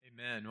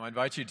Amen. Well, I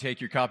invite you to take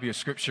your copy of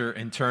Scripture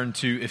and turn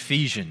to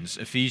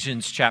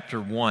Ephesians chapter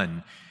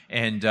 1.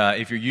 And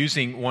if you're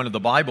using one of the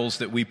Bibles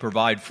that we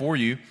provide for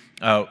you,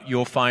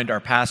 you'll find our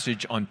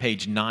passage on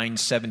page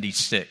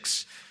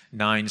 976.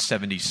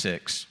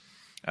 976.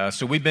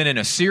 So we've been in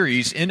a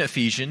series in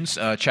Ephesians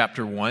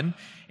chapter 1,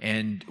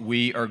 and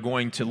we are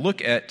going to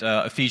look at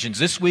Ephesians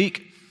this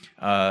week,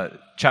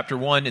 chapter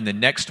 1, and the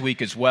next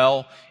week as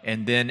well.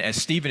 And then, as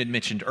Stephen had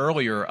mentioned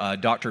earlier,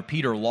 Dr.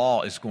 Peter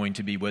Law is going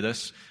to be with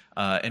us.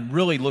 And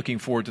really looking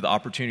forward to the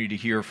opportunity to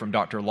hear from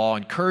Dr. Law.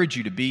 Encourage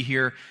you to be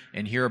here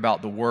and hear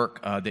about the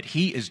work that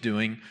he is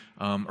doing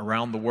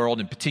around the world,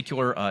 in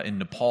particular in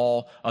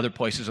Nepal, other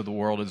places of the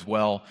world as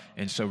well.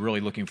 And so really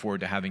looking forward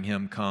to having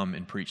him come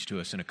and preach to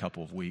us in a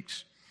couple of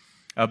weeks.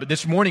 But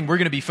this morning we're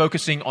going to be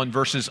focusing on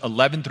verses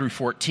 11 through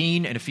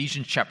 14 in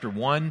Ephesians chapter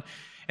 1.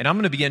 And I'm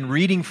going to begin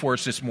reading for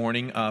us this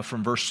morning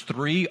from verse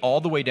 3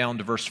 all the way down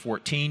to verse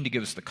 14 to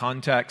give us the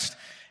context.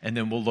 And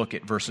then we'll look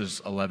at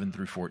verses 11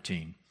 through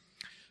 14.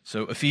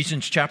 So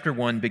Ephesians chapter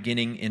 1,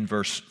 beginning in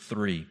verse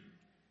 3.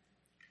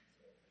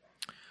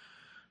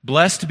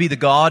 Blessed be the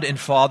God and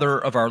Father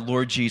of our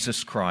Lord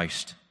Jesus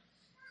Christ,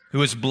 who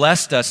has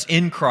blessed us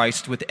in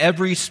Christ with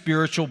every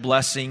spiritual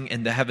blessing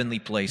in the heavenly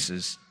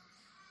places,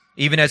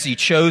 even as He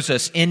chose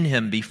us in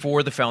Him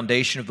before the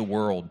foundation of the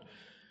world,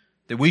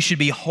 that we should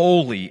be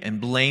holy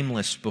and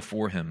blameless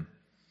before Him.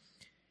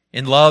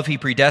 In love He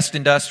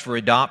predestined us for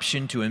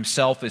adoption to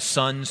Himself as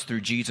sons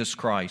through Jesus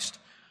Christ,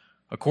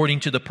 according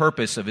to the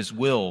purpose of His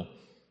will,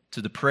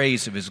 to the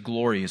praise of His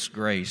glorious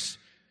grace,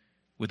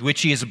 with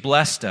which He has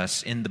blessed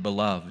us in the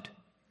Beloved.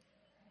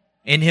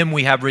 In Him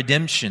we have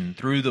redemption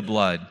through the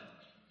blood,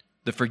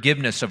 the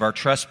forgiveness of our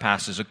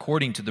trespasses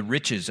according to the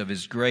riches of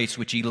His grace,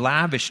 which He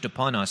lavished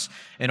upon us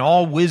in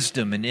all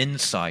wisdom and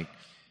insight,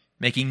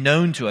 making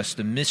known to us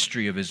the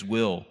mystery of His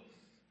will,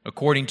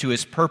 according to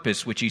His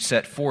purpose which He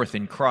set forth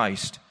in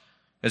Christ,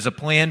 as a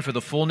plan for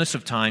the fullness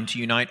of time to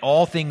unite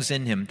all things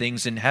in Him,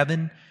 things in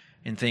heaven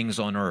and things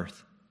on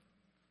earth.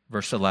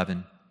 Verse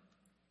 11.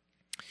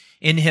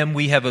 In Him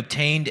we have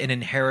obtained an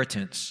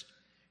inheritance,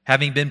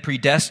 having been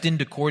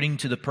predestined according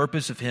to the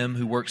purpose of Him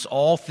who works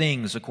all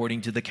things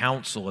according to the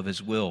counsel of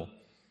His will,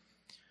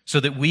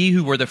 so that we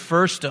who were the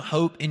first to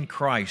hope in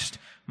Christ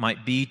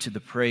might be to the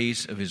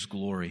praise of His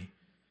glory.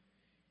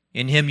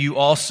 In Him you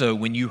also,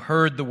 when you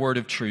heard the word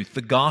of truth,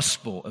 the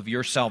gospel of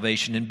your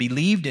salvation, and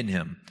believed in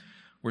Him,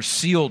 were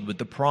sealed with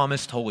the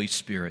promised Holy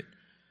Spirit,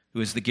 who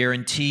is the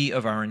guarantee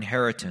of our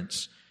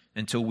inheritance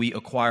until we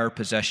acquire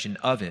possession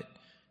of it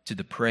to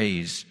the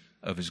praise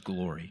of His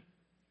glory.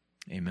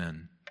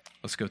 Amen.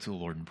 Let's go to the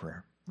Lord in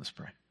prayer. Let's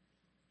pray.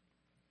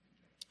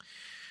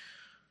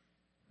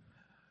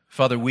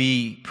 Father,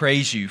 we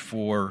praise You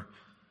for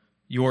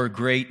Your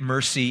great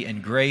mercy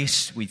and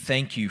grace. We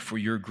thank You for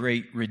Your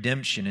great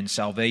redemption and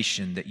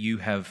salvation that You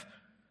have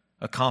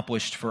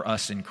accomplished for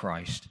us in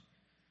Christ.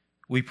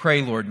 We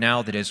pray, Lord,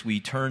 now that as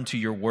we turn to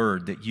Your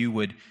word, that You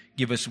would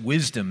give us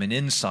wisdom and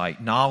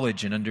insight,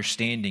 knowledge and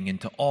understanding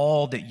into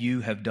all that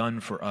You have done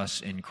for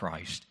us in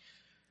Christ.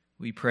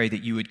 We pray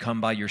that You would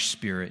come by Your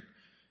Spirit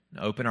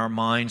and open our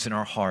minds and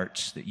our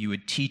hearts, that You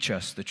would teach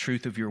us the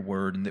truth of Your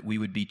word, and that we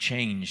would be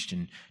changed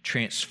and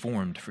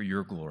transformed for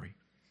Your glory.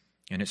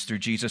 And it's through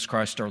Jesus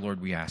Christ our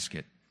Lord we ask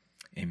it.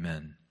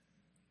 Amen.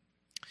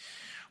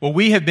 Well,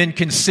 we have been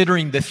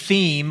considering the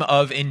theme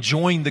of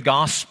enjoying the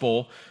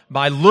gospel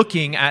by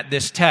looking at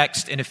this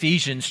text in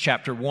Ephesians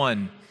chapter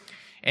 1.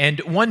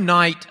 And one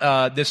night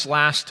this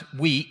last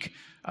week,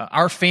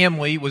 our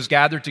family was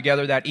gathered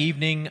together that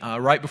evening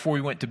right before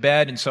we went to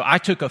bed. And so I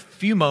took a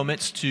few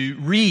moments to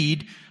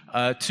read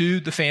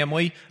to the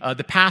family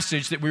the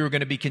passage that we were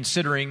going to be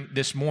considering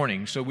this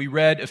morning. So we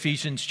read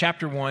Ephesians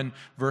chapter 1,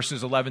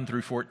 verses 11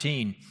 through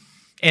 14.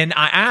 And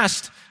I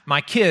asked my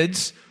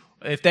kids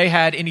if they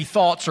had any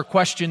thoughts or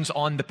questions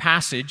on the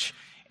passage.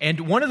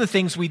 And one of the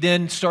things we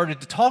then started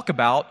to talk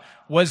about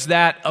was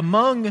that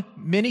among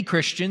many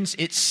Christians,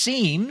 it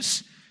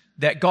seems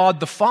that God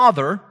the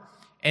Father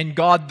and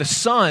God the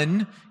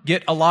Son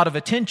get a lot of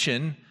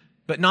attention,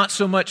 but not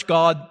so much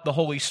God the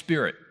Holy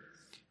Spirit.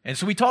 And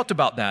so we talked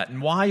about that,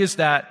 and why is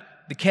that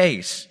the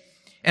case?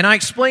 And I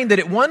explained that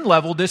at one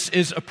level this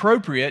is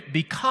appropriate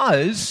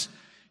because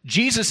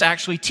Jesus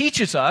actually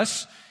teaches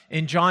us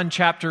in John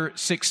chapter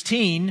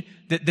 16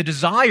 that the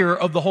desire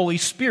of the Holy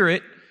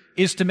Spirit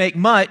is to make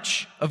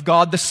much of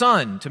God the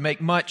Son, to make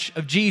much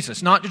of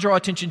Jesus, not to draw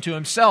attention to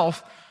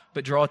Himself,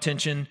 but draw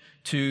attention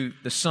to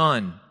the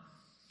Son.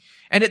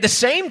 And at the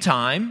same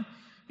time,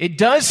 it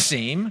does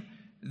seem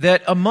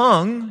that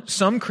among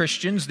some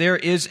Christians there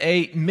is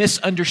a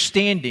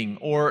misunderstanding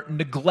or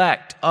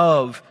neglect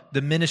of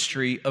the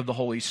ministry of the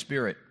Holy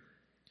Spirit.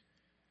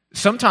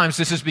 Sometimes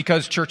this is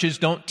because churches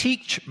don't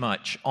teach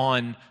much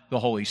on the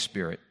Holy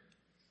Spirit.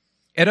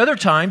 At other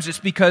times, it's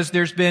because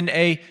there's been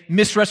a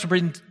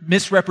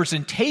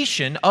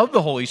misrepresentation of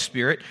the Holy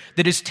Spirit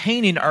that is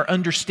tainting our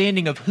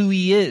understanding of who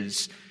He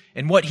is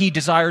and what He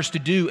desires to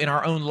do in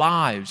our own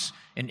lives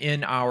and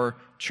in our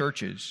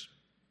churches.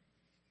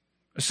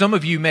 Some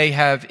of you may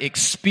have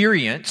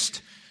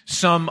experienced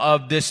some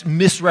of this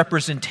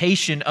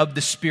misrepresentation of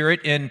the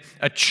Spirit in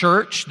a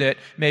church that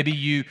maybe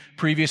you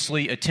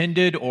previously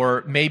attended,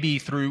 or maybe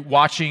through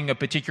watching a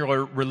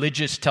particular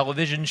religious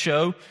television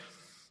show.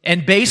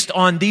 And based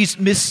on these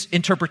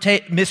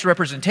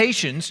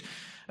misrepresentations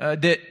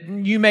that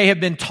you may have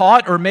been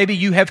taught, or maybe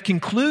you have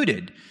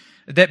concluded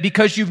that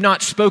because you've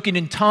not spoken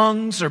in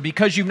tongues, or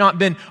because you've not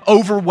been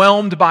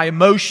overwhelmed by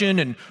emotion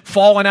and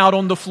fallen out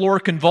on the floor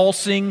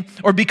convulsing,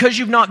 or because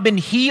you've not been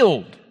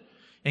healed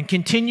and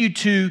continue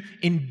to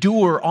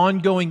endure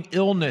ongoing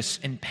illness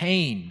and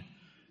pain,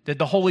 that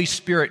the Holy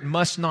Spirit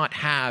must not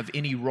have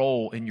any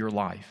role in your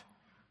life,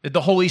 that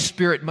the Holy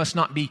Spirit must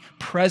not be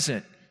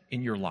present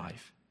in your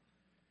life.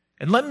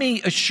 And let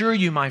me assure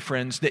you, my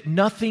friends, that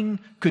nothing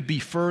could be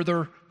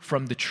further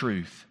from the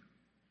truth.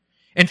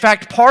 In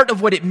fact, part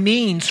of what it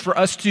means for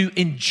us to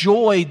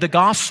enjoy the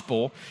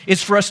gospel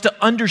is for us to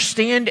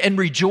understand and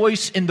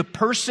rejoice in the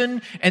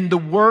person and the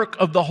work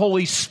of the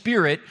Holy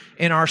Spirit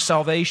in our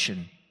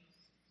salvation.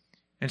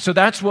 And so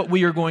that's what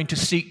we are going to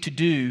seek to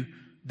do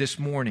this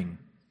morning.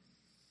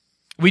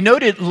 We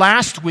noted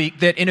last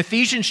week that in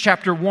Ephesians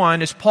chapter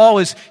 1, as Paul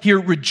is here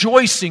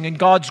rejoicing in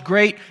God's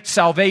great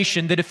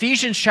salvation, that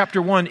Ephesians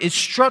chapter 1 is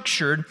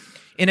structured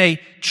in a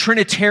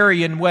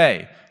Trinitarian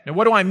way. Now,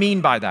 what do I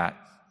mean by that?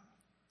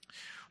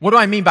 What do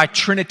I mean by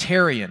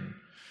Trinitarian?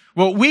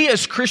 Well, we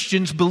as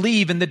Christians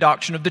believe in the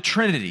doctrine of the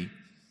Trinity.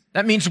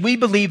 That means we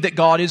believe that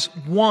God is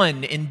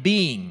one in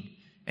being,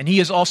 and He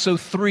is also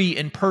three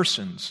in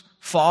persons: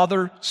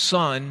 Father,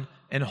 Son,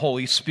 and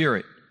Holy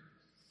Spirit.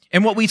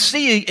 And what we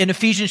see in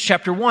Ephesians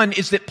chapter 1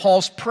 is that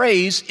Paul's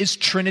praise is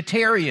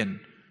Trinitarian.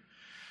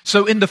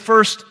 So in the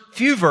first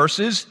few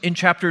verses, in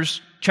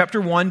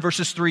chapter 1,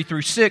 verses 3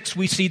 through 6,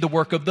 we see the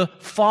work of the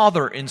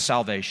Father in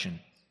salvation.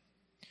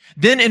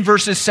 Then in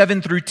verses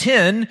 7 through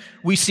 10,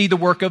 we see the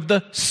work of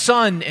the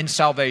Son in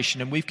salvation,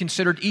 and we've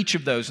considered each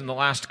of those in the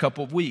last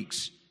couple of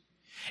weeks.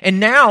 And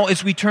now,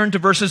 as we turn to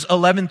verses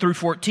 11 through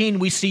 14,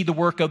 we see the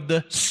work of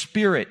the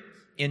Spirit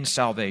in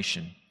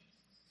salvation.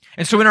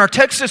 And so in our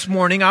text this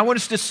morning, I want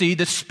us to see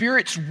the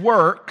Spirit's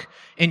work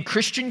in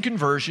Christian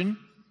conversion,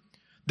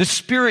 the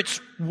Spirit's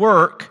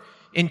work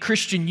in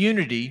Christian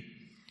unity,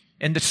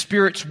 and the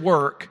Spirit's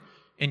work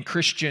in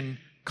Christian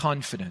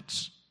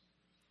confidence.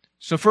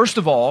 So first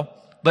of all,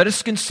 let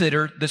us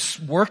consider this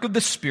work of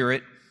the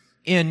Spirit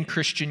in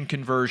Christian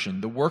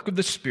conversion, the work of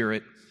the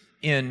Spirit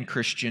in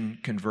Christian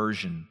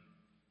conversion.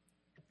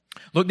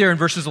 Look there in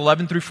verses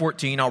 11 through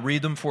 14. I'll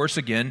read them for us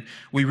again.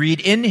 We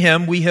read, "In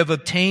Him we have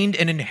obtained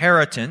an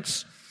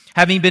inheritance,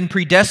 having been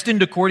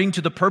predestined according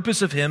to the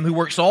purpose of Him who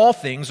works all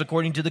things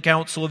according to the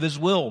counsel of His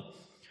will,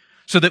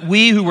 so that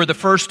we who were the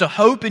first to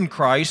hope in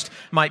Christ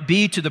might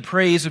be to the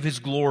praise of His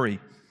glory.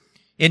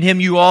 In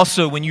Him you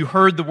also, when you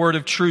heard the word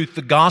of truth,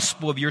 the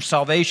gospel of your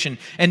salvation,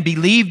 and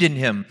believed in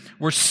Him,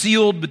 were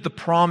sealed with the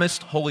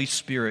promised Holy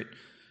Spirit,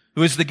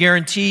 who is the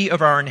guarantee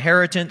of our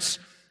inheritance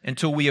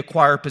until we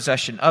acquire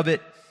possession of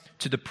it,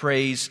 to the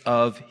praise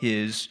of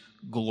His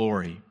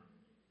glory."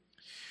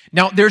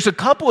 Now, there's a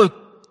couple of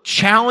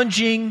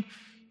challenging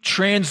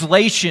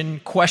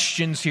translation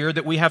questions here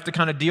that we have to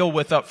kind of deal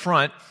with up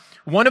front.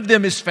 One of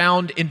them is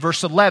found in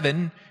verse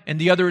 11, and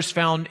the other is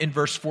found in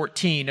verse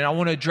 14. And I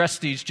want to address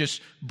these just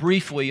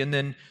briefly and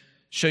then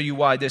show you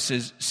why this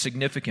is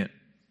significant.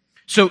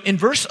 So in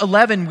verse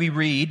 11 we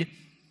read,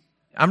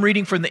 I'm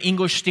reading from the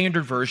English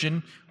Standard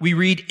Version, we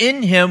read,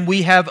 "In Him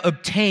we have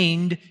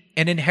obtained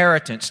an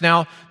inheritance."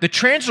 Now, the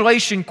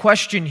translation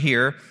question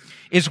here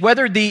is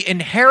whether the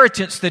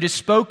inheritance that is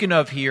spoken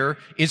of here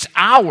is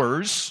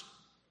ours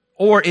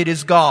or it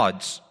is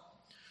God's.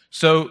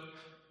 So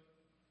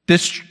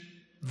this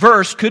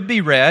verse could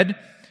be read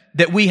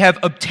that we have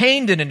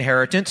obtained an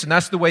inheritance, and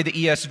that's the way the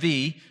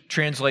ESV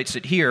translates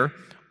it here,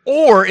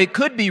 or it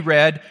could be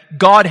read,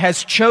 God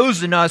has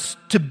chosen us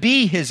to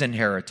be His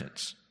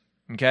inheritance.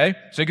 Okay?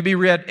 So it could be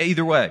read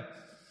either way.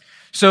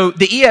 So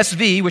the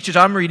ESV, which is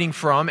I'm reading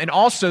from, and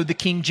also the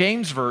King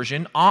James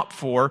Version opt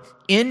for,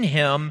 "In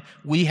Him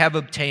we have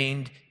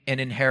obtained an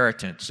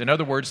inheritance." In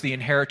other words, the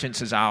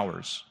inheritance is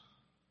ours.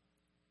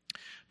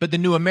 But the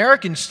New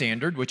American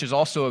Standard, which is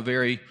also a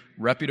very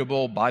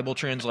reputable Bible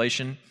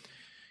translation,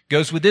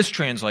 goes with this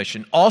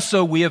translation.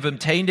 "Also we have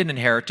obtained an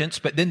inheritance,"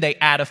 but then they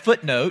add a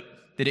footnote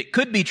that it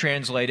could be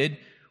translated,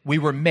 "We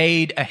were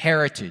made a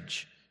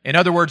heritage." In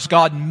other words,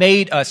 God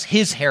made us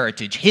His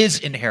heritage, His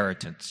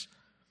inheritance.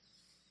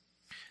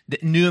 The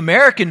New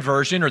American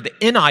Version, or the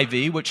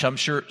NIV, which I'm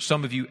sure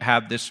some of you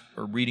have this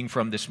or reading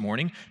from this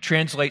morning,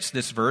 translates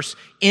this verse,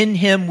 "In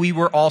Him we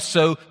were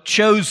also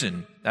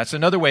chosen." That's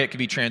another way it could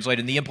be translated.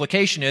 And the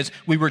implication is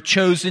we were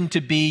chosen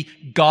to be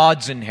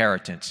God's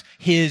inheritance,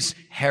 His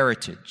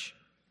heritage.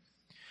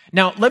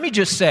 Now, let me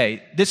just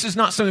say, this is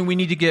not something we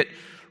need to get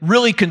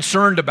really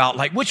concerned about,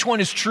 like which one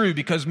is true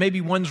because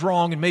maybe one's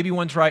wrong and maybe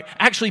one's right.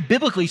 Actually,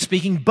 biblically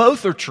speaking,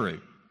 both are true.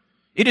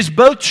 It is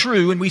both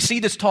true, and we see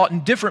this taught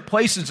in different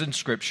places in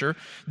Scripture,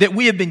 that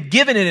we have been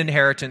given an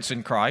inheritance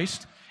in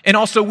Christ, and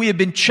also we have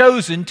been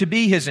chosen to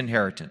be His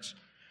inheritance.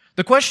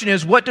 The question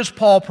is, what does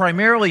Paul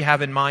primarily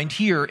have in mind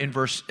here in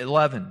verse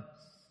 11?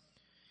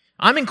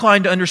 I'm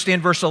inclined to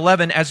understand verse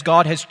 11 as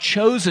God has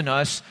chosen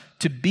us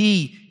to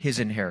be His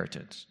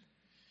inheritance.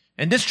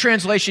 And this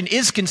translation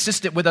is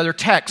consistent with other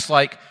texts,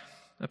 like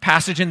a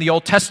passage in the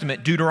Old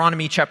Testament,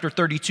 Deuteronomy chapter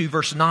 32,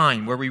 verse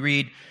 9, where we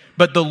read,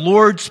 "But the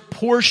Lord's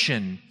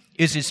portion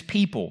is His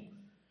people,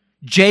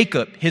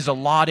 Jacob His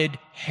allotted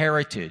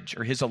heritage,"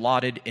 or His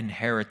allotted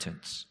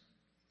inheritance.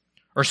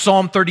 Or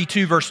Psalm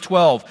 32, verse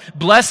 12,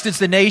 "Blessed is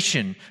the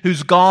nation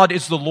whose God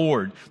is the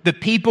Lord, the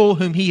people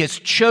whom He has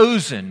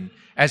chosen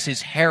as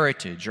His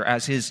heritage," or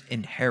as His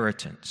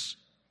inheritance.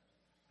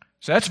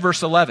 So that's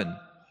verse 11.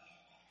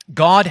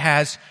 God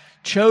has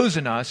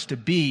chosen us to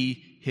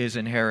be His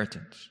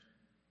inheritance.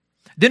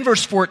 Then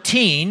verse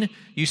 14,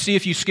 you see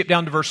if you skip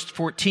down to verse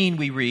 14,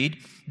 we read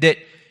that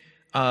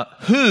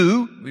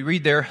who,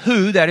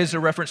 that is a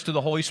reference to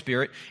the Holy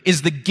Spirit,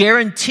 is the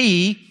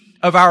guarantee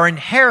of our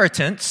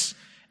inheritance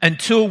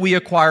until we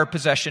acquire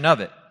possession of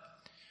it.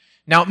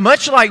 Now,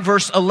 much like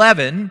verse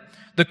 11,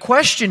 the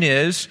question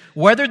is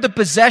whether the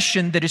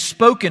possession that is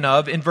spoken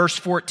of in verse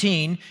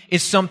 14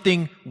 is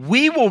something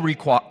we will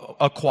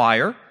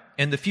acquire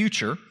in the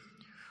future,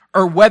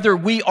 or whether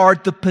we are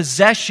the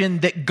possession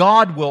that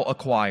God will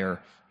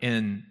acquire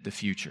in the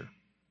future.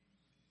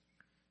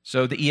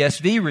 So the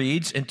ESV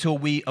reads, "until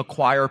we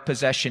acquire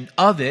possession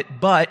of it,"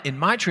 but in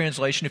my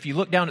translation, if you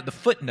look down at the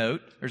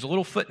footnote, there's a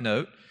little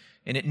footnote,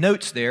 and it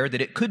notes there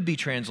that it could be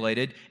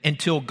translated,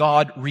 "until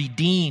God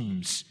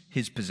redeems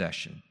His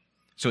possession."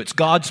 So it's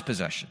God's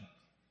possession.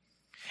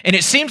 And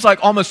it seems like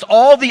almost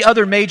all the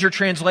other major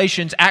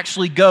translations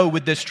actually go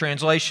with this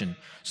translation.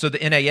 So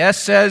the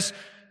NAS says,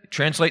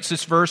 translates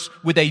this verse,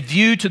 "with a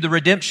view to the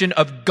redemption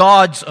of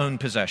God's own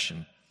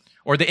possession."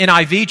 Or the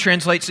NIV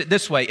translates it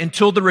this way,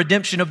 "until the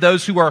redemption of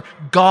those who are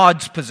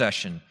God's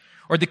possession."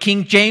 Or the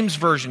King James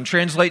Version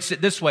translates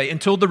it this way,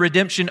 "until the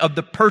redemption of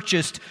the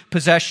purchased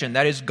possession."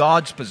 That is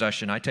God's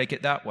possession. I take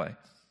it that way.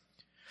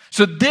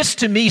 So this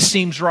to me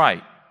seems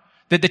right,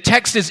 that the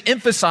text is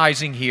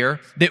emphasizing here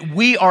that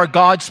we are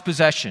God's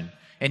possession,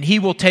 and He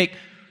will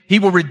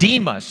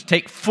redeem us,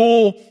 take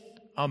full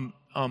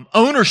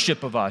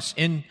ownership of us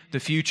in the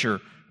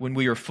future when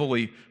we are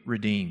fully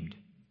redeemed.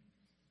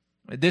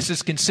 This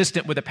is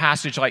consistent with a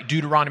passage like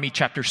Deuteronomy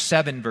chapter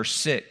 7, verse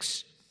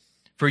 6.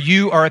 "For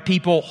you are a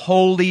people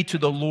holy to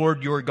the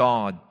Lord your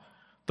God.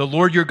 The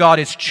Lord your God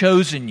has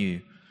chosen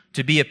you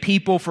to be a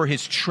people for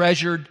His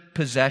treasured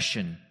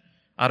possession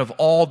out of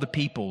all the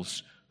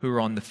peoples who are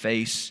on the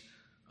face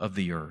of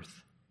the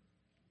earth."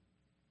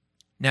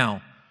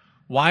 Now,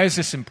 why is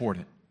this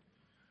important?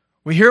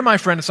 Well, here, my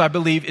friends, I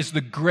believe, is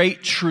the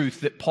great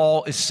truth that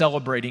Paul is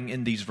celebrating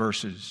in these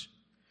verses.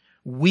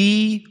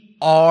 We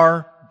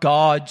are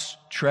God's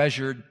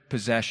treasured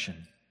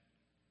possession.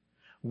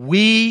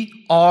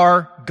 We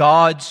are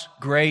God's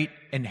great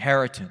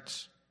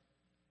inheritance.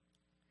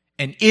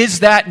 And is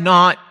that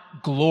not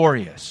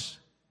glorious?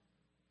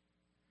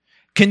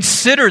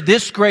 Consider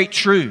this great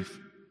truth,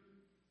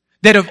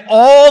 that of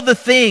all the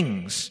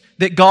things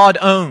that God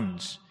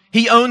owns,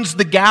 He owns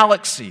the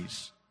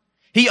galaxies.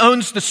 He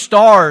owns the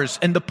stars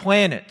and the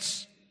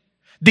planets.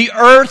 The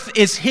earth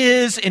is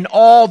His and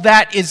all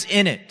that is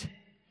in it.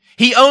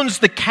 He owns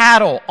the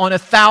cattle on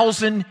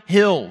 1,000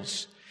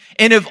 hills.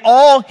 And of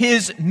all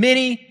His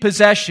many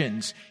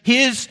possessions,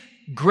 His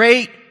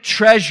great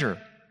treasure,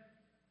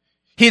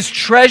 His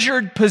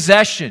treasured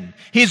possession,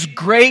 His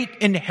great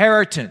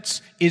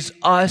inheritance is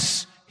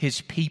us,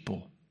 His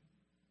people.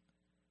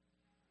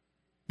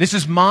 This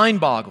is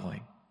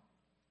mind-boggling.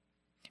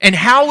 And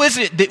how is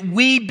it that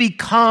we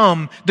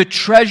become the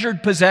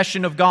treasured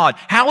possession of God?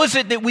 How is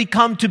it that we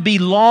come to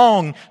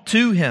belong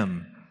to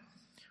Him?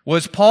 Well,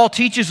 as Paul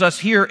teaches us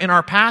here in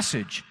our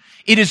passage,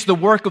 it is the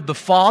work of the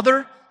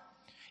Father,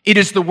 it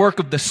is the work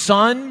of the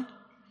Son,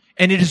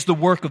 and it is the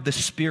work of the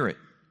Spirit.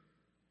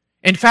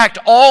 In fact,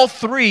 all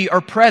three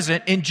are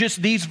present in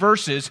just these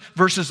verses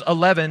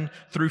 11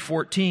 through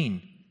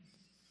 14.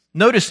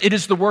 Notice it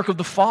is the work of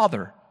the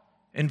Father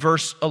in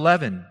verse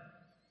 11.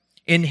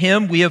 "In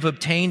Him we have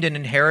obtained an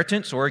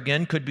inheritance," or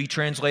again could be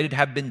translated,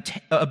 have been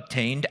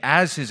obtained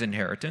as His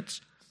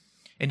inheritance.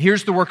 And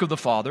here's the work of the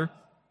Father.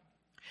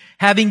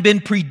 "Having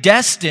been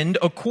predestined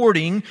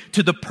according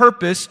to the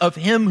purpose of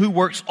Him who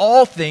works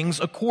all things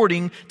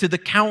according to the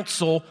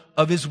counsel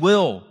of His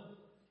will."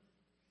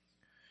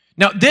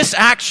 Now, this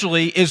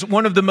actually is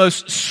one of the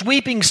most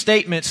sweeping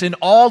statements in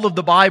all of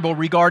the Bible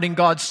regarding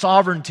God's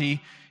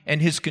sovereignty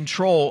and His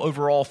control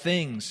over all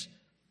things.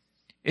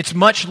 It's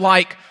much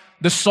like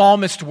the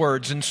psalmist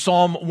words in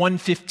Psalm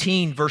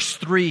 115, verse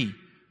 3,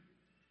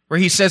 where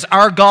he says,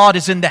 "Our God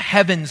is in the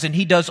heavens and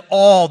He does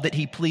all that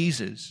He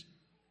pleases."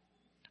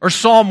 Or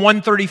Psalm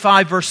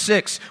 135, verse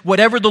 6,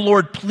 "Whatever the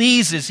Lord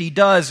pleases, He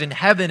does in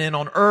heaven and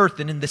on earth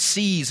and in the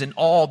seas and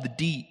all the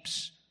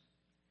deeps."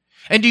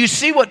 And do you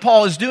see what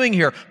Paul is doing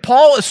here?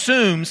 Paul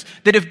assumes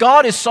that if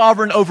God is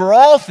sovereign over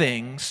all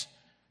things,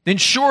 then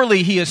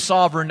surely He is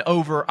sovereign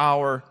over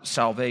our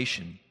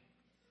salvation.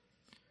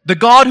 The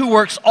God who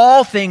works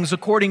all things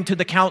according to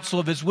the counsel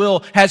of His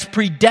will has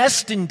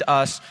predestined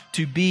us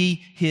to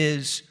be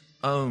His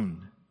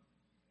own.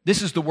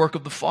 This is the work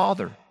of the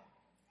Father.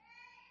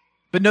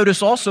 But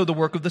notice also the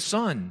work of the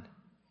Son.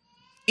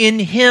 In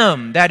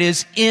Him, that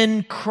is,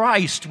 in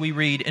Christ, we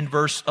read in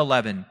verse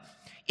 11.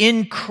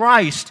 In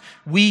Christ,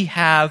 we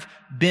have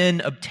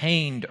been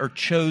obtained or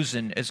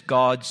chosen as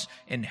God's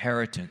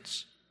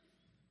inheritance.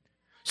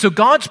 So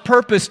God's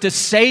purpose to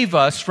save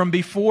us from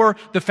before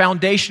the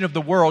foundation of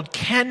the world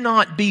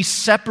cannot be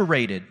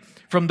separated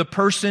from the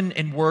person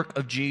and work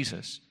of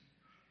Jesus.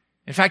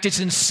 In fact, it's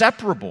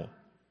inseparable.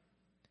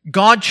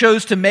 God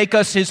chose to make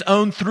us His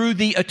own through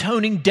the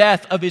atoning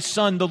death of His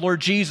Son, the Lord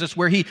Jesus,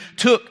 where He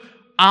took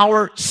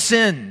our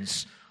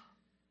sins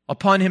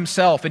upon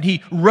Himself and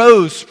He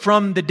rose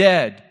from the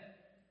dead,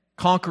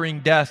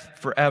 conquering death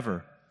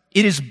forever.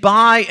 It is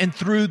by and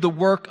through the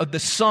work of the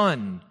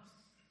Son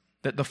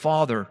that the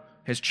Father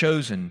has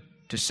chosen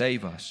to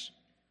save us.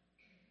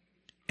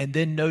 And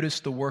then notice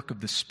the work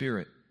of the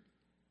Spirit.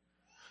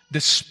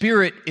 The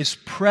Spirit is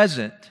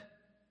present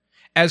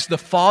as the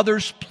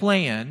Father's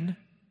plan,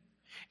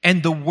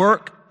 and the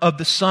work of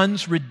the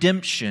Son's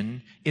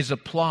redemption is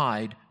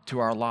applied to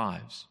our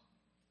lives.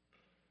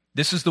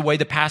 This is the way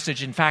the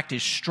passage, in fact,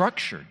 is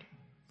structured.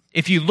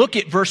 If you look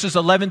at verses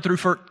 11 through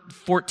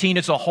 14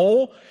 as a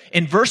whole,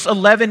 in verse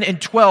 11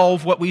 and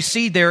 12, what we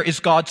see there is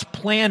God's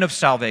plan of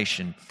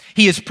salvation.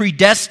 He has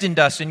predestined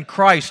us in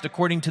Christ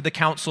according to the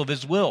counsel of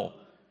His will.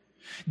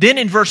 Then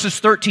in verses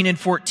 13 and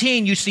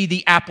 14, you see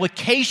the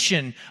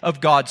application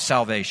of God's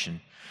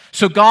salvation.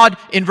 So God,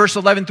 in verse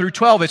 11 through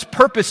 12, has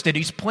purposed it,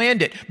 He's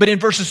planned it. But in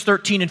verses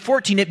 13 and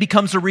 14, it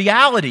becomes a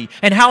reality.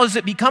 And how does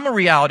it become a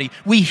reality?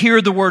 We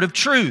hear the word of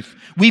truth.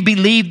 We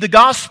believe the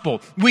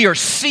gospel. We are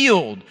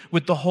sealed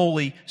with the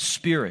Holy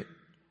Spirit.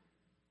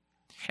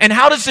 And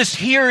how does this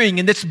hearing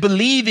and this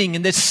believing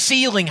and this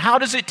sealing, how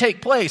does it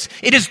take place?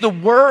 It is the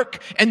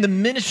work and the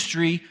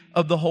ministry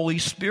of the Holy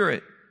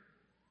Spirit.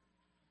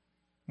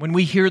 When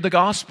we hear the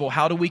gospel,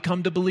 how do we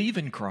come to believe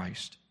in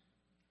Christ?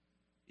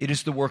 It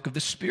is the work of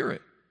the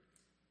Spirit.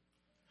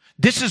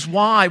 This is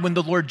why when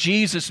the Lord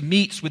Jesus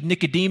meets with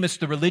Nicodemus,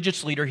 the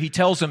religious leader, He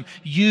tells him,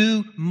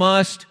 "You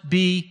must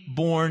be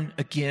born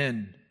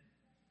again."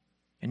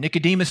 And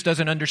Nicodemus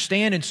doesn't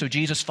understand, and so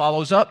Jesus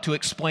follows up to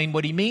explain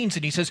what He means,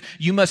 and He says,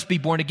 "You must be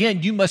born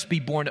again. You must be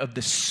born of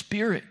the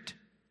Spirit."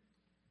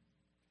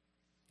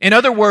 In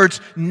other words,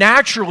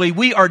 naturally,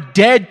 we are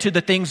dead to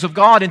the things of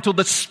God until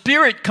the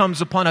Spirit comes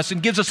upon us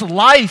and gives us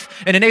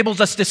life and enables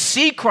us to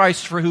see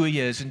Christ for who He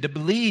is and to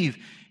believe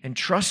and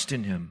trust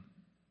in Him.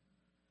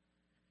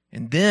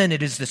 And then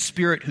it is the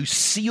Spirit who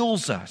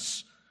seals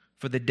us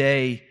for the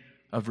day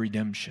of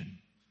redemption.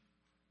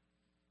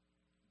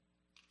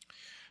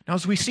 Now,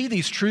 as we see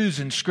these truths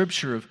in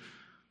Scripture of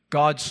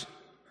God's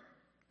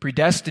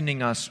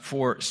predestining us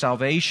for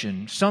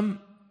salvation,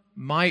 some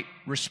might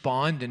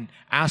respond and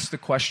ask the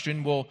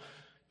question, well,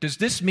 does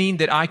this mean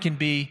that I can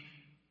be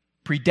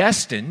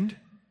predestined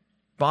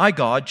by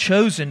God,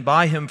 chosen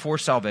by Him for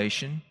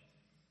salvation,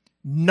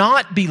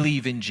 not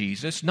believe in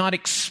Jesus, not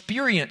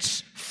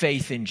experience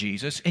faith in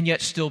Jesus, and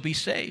yet still be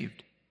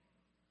saved?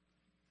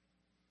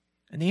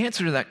 And the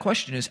answer to that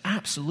question is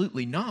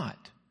absolutely not.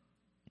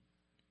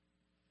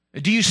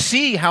 Do you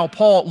see how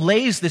Paul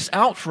lays this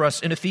out for us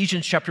in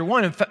Ephesians chapter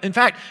 1? In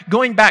fact,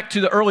 going back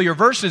to the earlier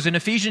verses, in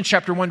Ephesians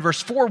chapter 1,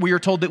 verse 4, we are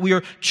told that we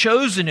are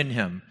chosen in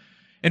Him.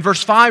 In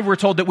verse 5, we're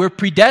told that we're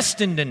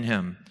predestined in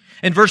Him.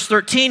 In verse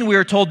 13, we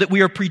are told that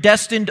we are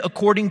predestined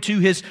according to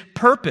His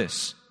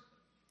purpose.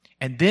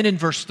 And then in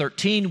verse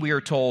 13, we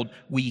are told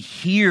we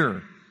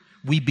hear,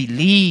 we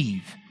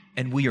believe,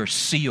 and we are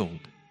sealed.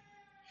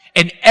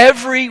 And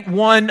every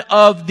one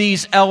of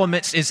these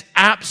elements is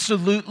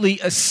absolutely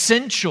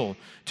essential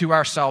to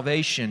our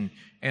salvation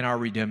and our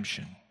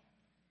redemption.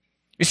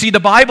 You see, the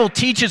Bible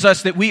teaches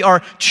us that we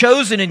are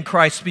chosen in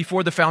Christ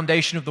before the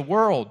foundation of the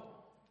world,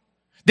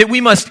 that we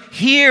must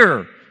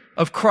hear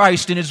of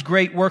Christ and His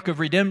great work of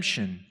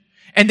redemption,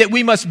 and that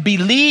we must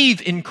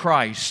believe in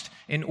Christ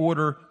in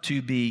order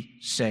to be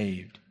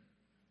saved.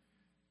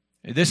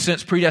 In this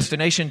sense,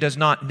 predestination does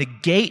not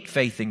negate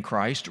faith in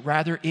Christ,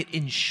 rather it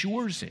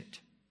ensures it.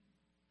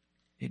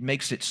 It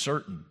makes it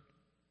certain.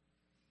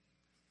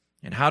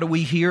 And how do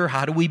we hear?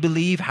 How do we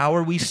believe? How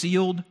are we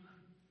sealed?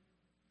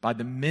 By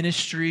the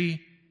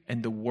ministry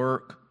and the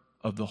work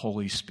of the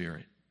Holy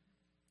Spirit.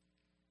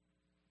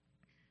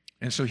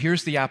 And so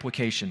here's the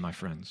application, my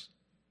friends.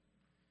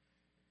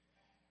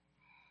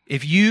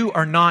 If you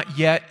are not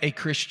yet a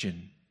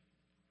Christian,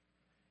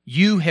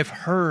 you have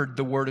heard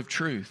the word of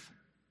truth.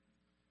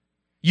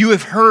 You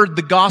have heard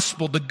the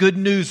gospel, the good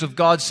news of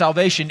God's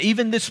salvation,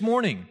 even this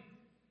morning.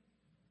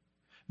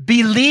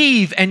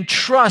 Believe and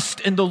trust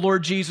in the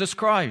Lord Jesus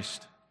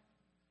Christ.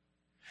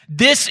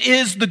 This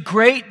is the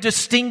great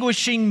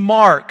distinguishing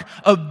mark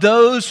of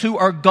those who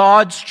are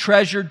God's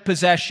treasured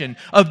possession,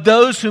 of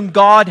those whom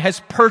God has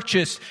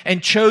purchased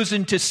and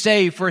chosen to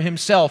save for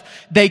Himself.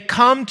 They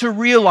come to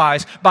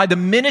realize by the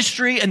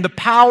ministry and the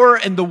power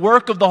and the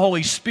work of the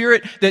Holy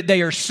Spirit that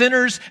they are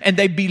sinners, and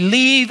they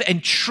believe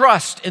and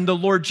trust in the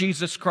Lord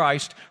Jesus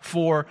Christ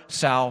for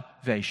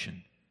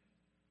salvation.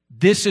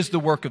 This is the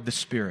work of the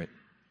Spirit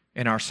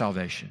in our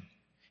salvation.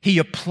 He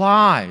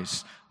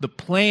applies the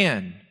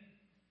plan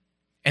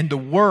and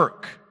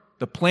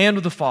the plan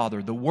of the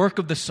Father, the work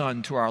of the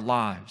Son to our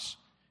lives,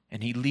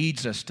 and He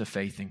leads us to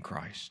faith in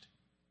Christ.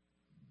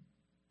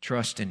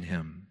 Trust in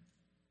Him.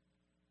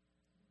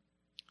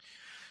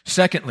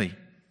 Secondly,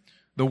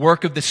 the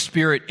work of the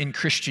Spirit in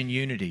Christian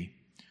unity.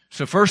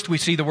 So first we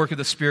see the work of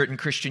the Spirit in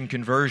Christian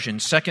conversion.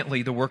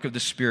 Secondly, the work of the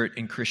Spirit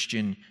in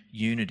Christian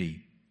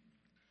unity.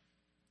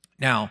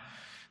 Now,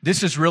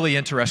 this is really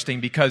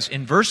interesting because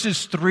in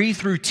verses 3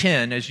 through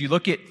 10, as you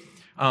look at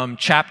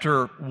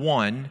chapter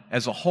 1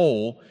 as a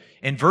whole,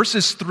 in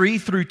verses 3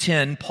 through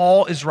 10,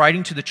 Paul is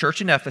writing to the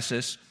church in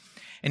Ephesus,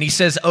 and he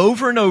says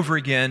over and over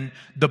again,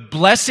 the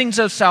blessings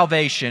of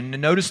salvation,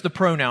 and notice the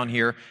pronoun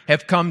here,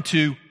 have come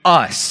to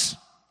us.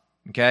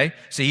 Okay?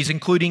 So he's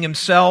including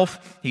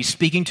himself. He's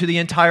speaking to the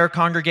entire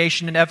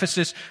congregation in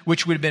Ephesus,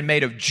 which would have been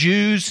made of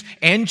Jews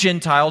and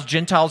Gentiles.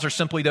 Gentiles are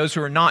simply those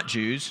who are not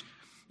Jews.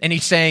 And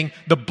he's saying,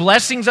 the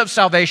blessings of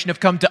salvation have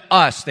come to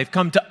us. They've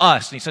come to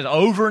us. And he says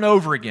over and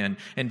over again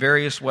in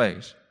various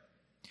ways.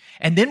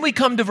 And then we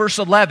come to verse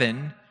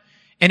 11,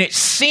 and it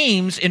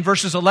seems in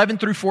verses 11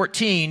 through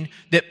 14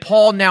 that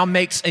Paul now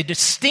makes a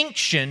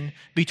distinction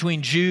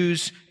between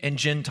Jews and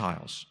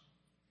Gentiles.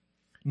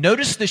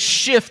 Notice the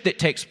shift that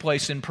takes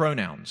place in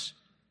pronouns.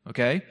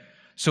 Okay?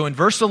 So in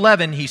verse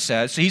 11 he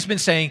says, so he's been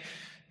saying,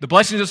 the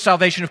blessings of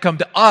salvation have come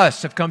to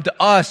us, have come to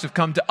us, have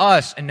come to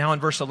us. And now in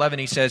verse 11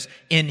 he says,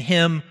 in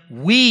Him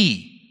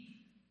we,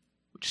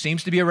 which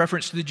seems to be a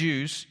reference to the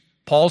Jews.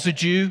 Paul's a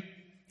Jew.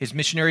 His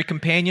missionary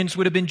companions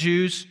would have been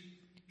Jews.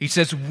 He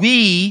says,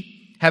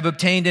 we have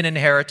obtained an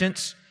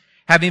inheritance,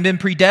 having been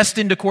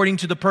predestined according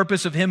to the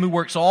purpose of Him who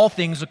works all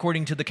things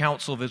according to the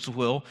counsel of His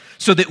will,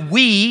 so that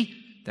we,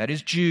 that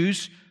is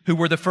Jews, who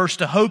were the first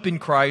to hope in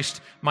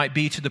Christ, might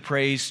be to the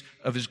praise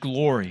of His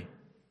glory.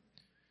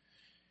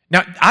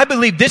 Now, I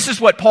believe this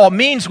is what Paul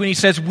means when he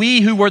says,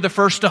 we who were the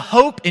first to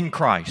hope in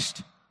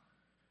Christ.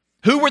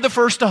 Who were the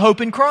first to hope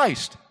in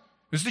Christ?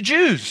 It was the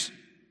Jews.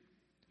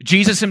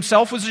 Jesus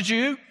Himself was a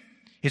Jew.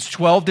 His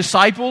 12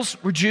 disciples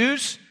were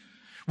Jews.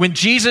 When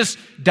Jesus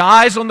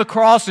dies on the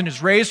cross and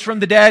is raised from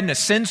the dead and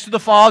ascends to the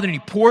Father and He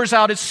pours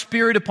out His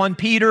Spirit upon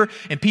Peter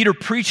and Peter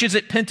preaches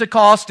at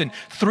Pentecost and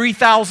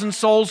 3,000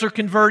 souls are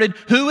converted,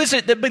 who is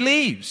it that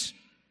believes?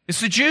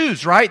 It's the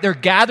Jews, right? They're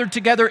gathered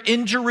together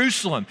in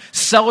Jerusalem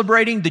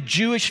celebrating the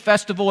Jewish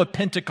festival of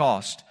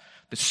Pentecost.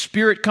 The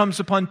Spirit comes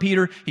upon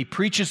Peter, he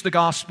preaches the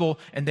gospel,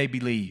 and they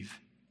believe.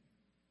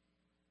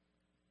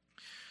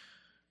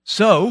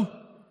 So,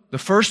 the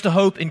first to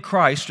hope in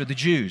Christ are the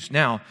Jews.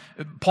 Now,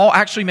 Paul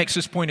actually makes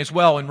this point as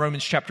well in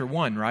Romans chapter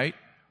 1, right?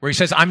 Where he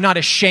says, I'm not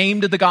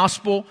ashamed of the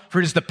gospel, for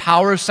it is the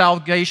power of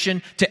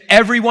salvation to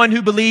everyone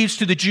who believes,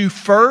 to the Jew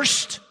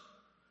first,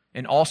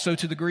 and also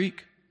to the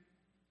Greek.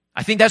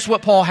 I think that's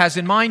what Paul has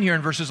in mind here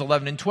in verses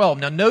 11 and 12.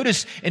 Now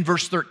notice in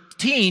verse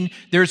 13,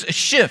 there's a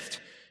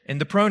shift in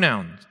the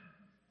pronouns.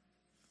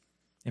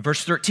 In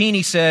verse 13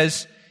 he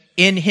says,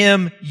 in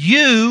Him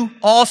you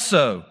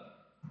also,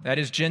 that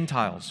is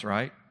Gentiles,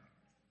 right?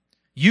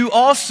 You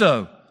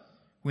also,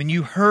 when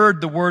you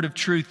heard the word of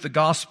truth, the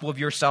gospel of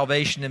your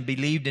salvation, and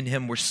believed in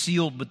Him, were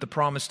sealed with the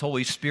promised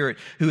Holy Spirit,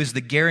 who is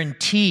the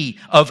guarantee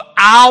of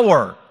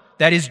our,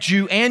 that is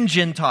Jew and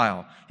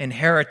Gentile,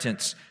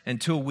 inheritance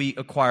until we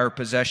acquire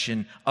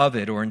possession of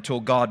it, or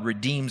until God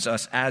redeems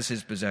us as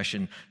His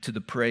possession to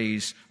the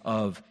praise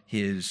of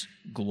His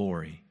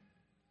glory.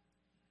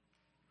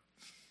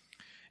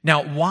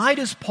 Now, why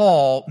does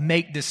Paul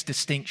make this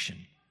distinction?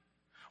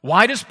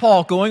 Why does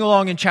Paul, going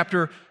along in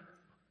chapter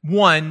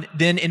 1,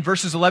 then in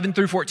verses 11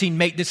 through 14,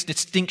 make this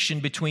distinction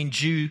between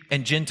Jew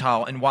and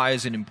Gentile, and why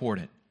is it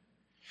important?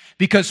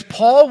 Because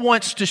Paul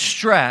wants to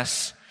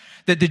stress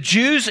that the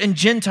Jews and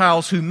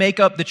Gentiles who make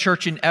up the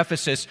church in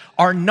Ephesus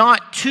are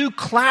not two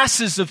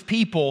classes of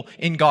people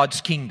in God's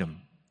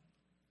kingdom.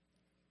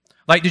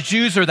 Like the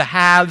Jews are the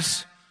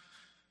haves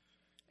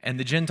and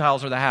the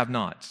Gentiles are the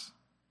have-nots.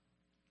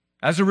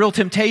 That's a real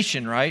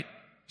temptation, right?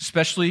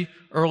 Especially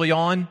early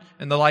on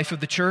in the life of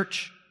the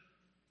church.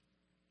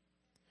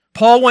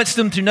 Paul wants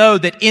them to know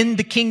that in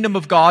the kingdom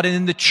of God and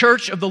in the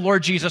church of the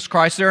Lord Jesus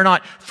Christ, there are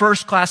not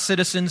first-class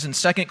citizens and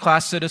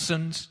second-class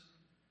citizens.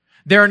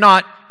 They're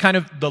not kind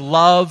of the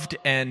loved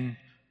and,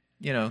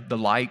 the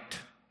liked.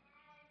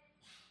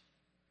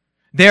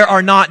 There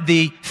are not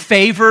the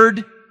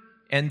favored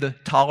and the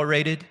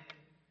tolerated.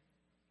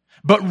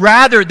 But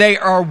rather, they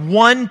are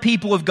one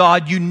people of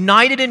God,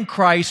 united in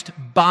Christ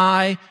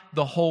by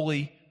the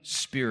Holy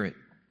Spirit.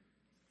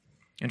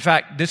 In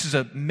fact, this is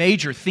a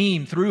major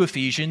theme through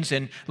Ephesians,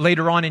 and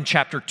later on in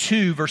chapter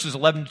 2, verses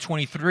 11 to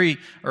 23,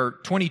 or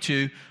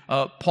 22,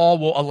 Paul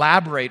will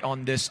elaborate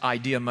on this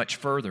idea much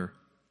further.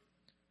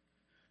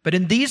 But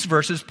in these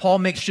verses, Paul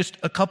makes just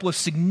a couple of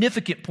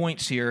significant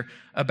points here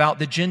about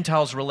the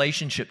Gentiles'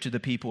 relationship to the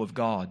people of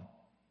God.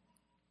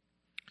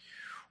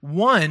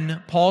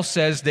 One, Paul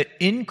says that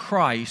in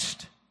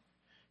Christ,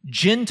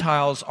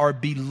 Gentiles are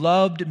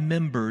beloved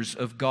members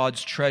of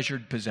God's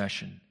treasured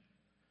possession.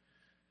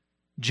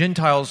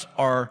 Gentiles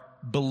are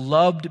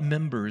beloved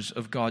members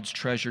of God's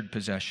treasured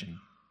possession.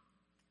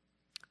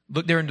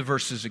 Look there into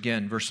verses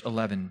again, verse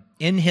 11.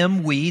 In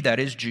him we, that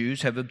is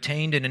Jews, have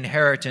obtained an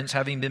inheritance,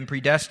 having been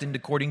predestined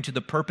according to the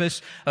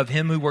purpose of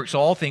him who works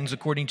all things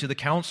according to the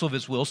counsel of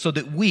his will, so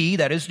that we,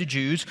 that is the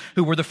Jews,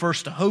 who were the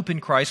first to hope in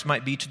Christ,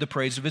 might be to the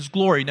praise of his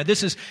glory. Now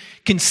this is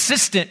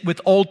consistent with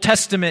Old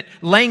Testament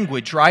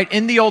language, right?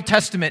 In the Old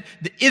Testament,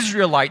 the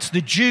Israelites, the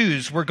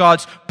Jews, were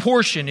God's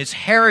portion, his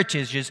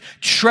heritage, his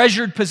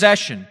treasured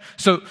possession.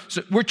 So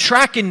we're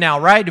tracking now,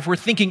 right? If we're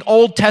thinking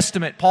Old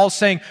Testament, Paul's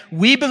saying,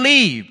 we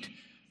believed,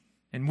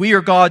 and we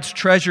are God's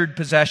treasured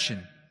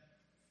possession.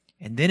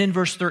 And then in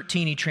verse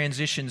 13, he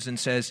transitions and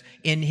says,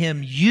 in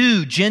him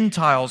you,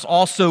 Gentiles,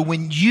 also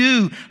when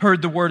you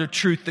heard the word of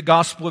truth, the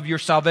gospel of your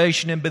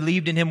salvation, and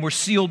believed in him, were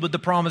sealed with the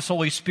promised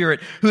Holy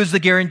Spirit, who is the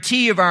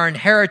guarantee of our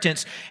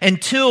inheritance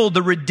until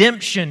the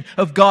redemption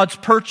of God's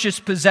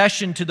purchased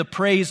possession to the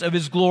praise of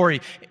his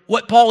glory.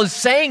 What Paul is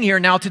saying here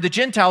now to the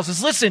Gentiles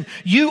is, listen,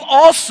 you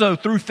also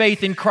through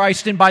faith in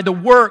Christ and by the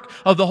work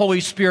of the Holy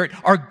Spirit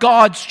are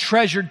God's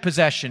treasured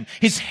possession,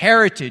 his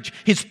heritage,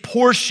 his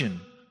portion.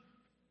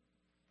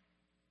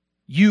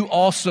 You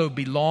also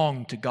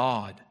belong to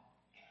God,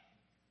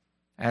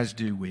 as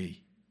do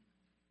we.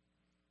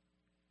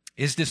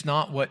 Is this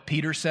not what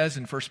Peter says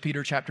in 1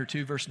 Peter chapter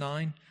 2, verse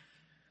 9?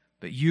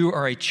 But you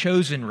are a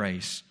chosen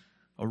race,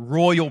 a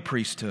royal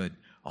priesthood,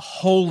 a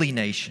holy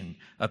nation,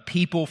 a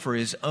people for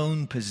his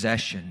own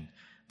possession,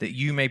 that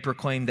you may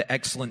proclaim the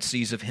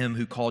excellencies of him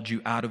who called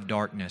you out of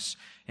darkness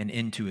and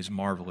into his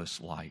marvelous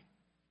light.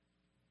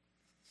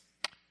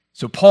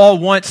 So Paul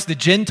wants the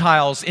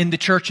Gentiles in the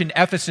church in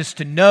Ephesus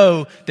to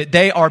know that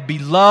they are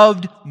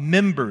beloved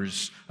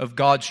members of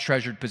God's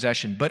treasured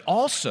possession. But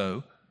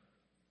also,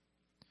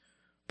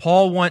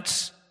 Paul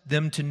wants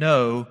them to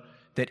know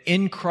that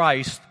in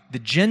Christ, the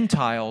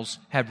Gentiles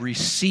have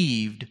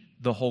received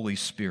the Holy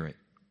Spirit.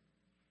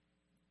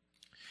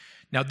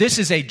 Now, this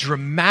is a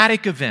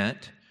dramatic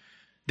event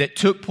that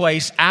took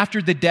place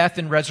after the death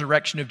and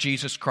resurrection of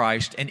Jesus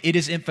Christ, and it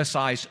is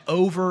emphasized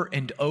over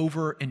and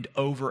over and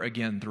over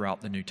again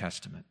throughout the New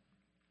Testament.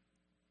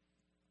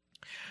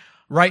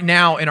 Right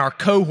now in our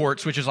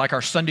cohorts, which is like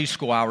our Sunday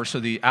school hour, so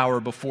the hour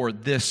before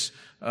this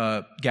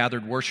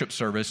gathered worship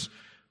service,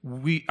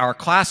 our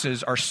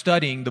classes are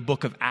studying the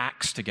book of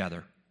Acts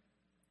together.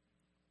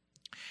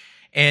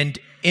 And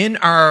in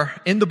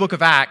the book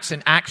of Acts,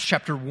 in Acts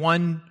chapter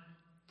 1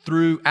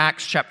 through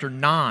Acts chapter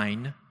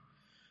 9,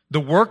 the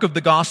work of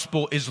the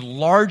gospel is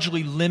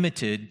largely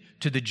limited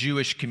to the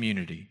Jewish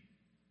community.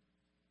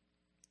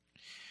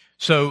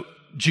 So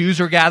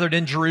Jews are gathered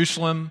in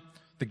Jerusalem.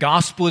 The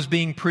gospel is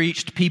being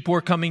preached. People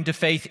are coming to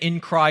faith in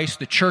Christ.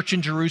 The church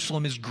in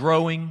Jerusalem is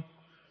growing.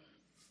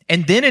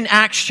 And then in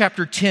Acts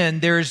chapter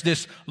 10, there is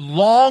this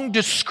long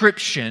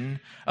description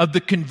of the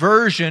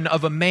conversion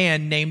of a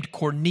man named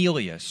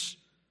Cornelius,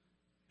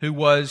 who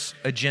was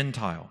a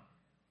Gentile.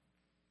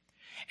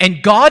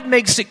 And God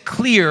makes it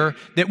clear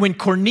that when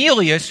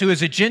Cornelius, who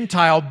is a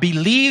Gentile,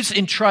 believes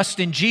and trusts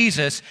in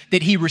Jesus,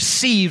 that he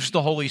receives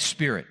the Holy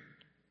Spirit.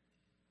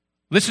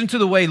 Listen to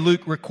the way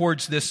Luke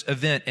records this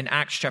event in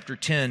Acts chapter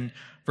 10,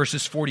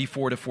 verses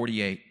 44 to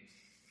 48.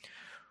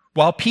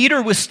 While Peter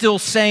was still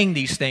saying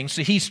these things,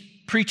 so he's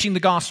preaching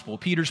the gospel.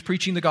 Peter's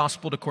preaching the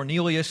gospel to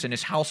Cornelius and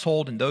his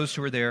household and those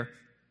who are there.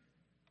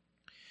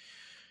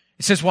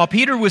 It says, while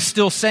Peter was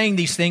still saying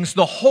these things,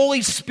 the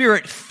Holy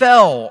Spirit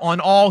fell on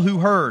all who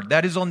heard,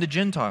 that is on the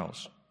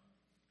Gentiles.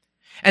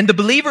 And the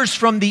believers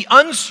from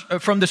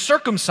the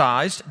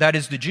circumcised, that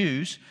is the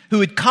Jews,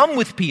 who had come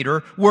with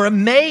Peter were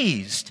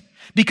amazed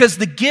because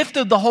the gift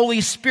of the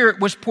Holy Spirit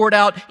was poured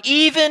out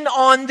even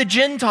on the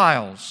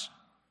Gentiles.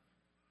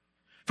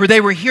 For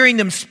they were hearing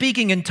them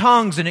speaking in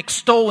tongues and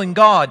extolling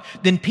God.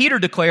 Then Peter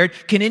declared,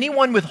 can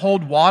anyone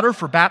withhold water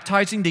for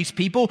baptizing these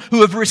people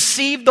who have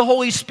received the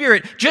Holy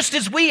Spirit just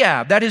as we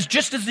have? That is,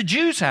 just as the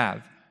Jews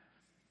have.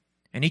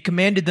 And he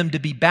commanded them to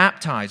be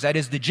baptized, that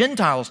is, the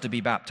Gentiles to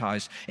be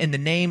baptized in the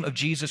name of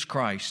Jesus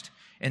Christ.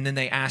 And then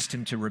they asked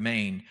him to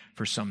remain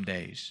for some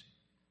days.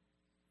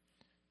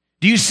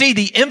 Do you see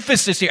the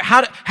emphasis here?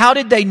 How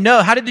did they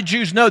know? How did the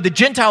Jews know the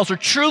Gentiles are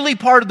truly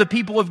part of the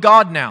people of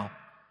God now?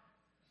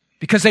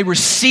 Because they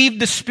received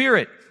the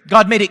Spirit.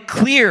 God made it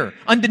clear,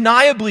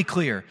 undeniably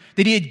clear,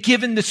 that he had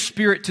given the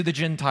Spirit to the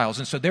Gentiles.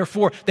 And so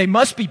therefore, they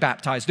must be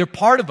baptized. They're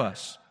part of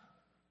us.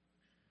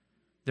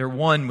 They're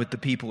one with the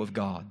people of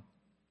God.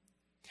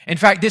 In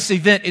fact, this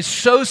event is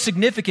so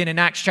significant in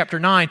Acts chapter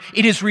 9,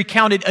 it is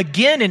recounted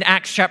again in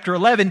Acts chapter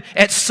 11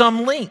 at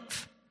some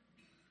length.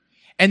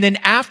 And then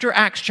after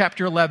Acts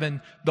chapter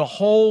 11, the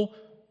whole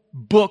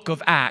book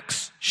of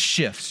Acts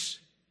shifts.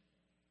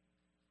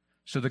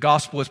 So the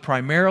gospel is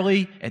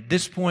primarily, at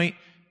this point,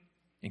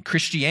 and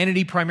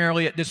Christianity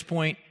primarily at this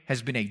point,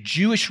 has been a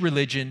Jewish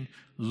religion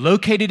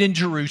located in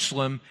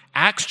Jerusalem.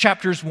 Acts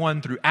chapters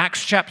 1 through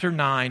Acts chapter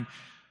 9.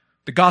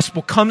 The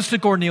gospel comes to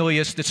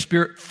Cornelius. The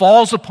Spirit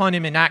falls upon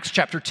him in Acts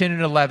chapter 10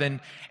 and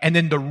 11. And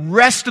then the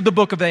rest of the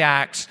book of the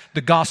Acts, the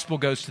gospel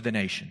goes to the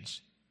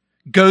nations,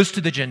 goes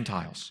to the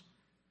Gentiles.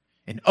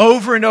 And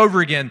over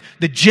again,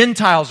 the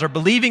Gentiles are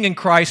believing in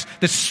Christ.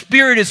 The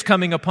Spirit is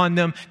coming upon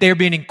them. They are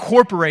being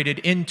incorporated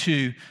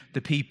into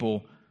the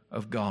people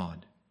of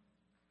God.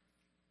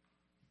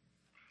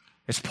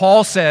 As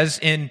Paul says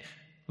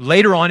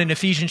later on in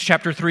Ephesians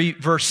chapter 3,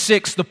 verse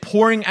 6, the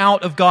pouring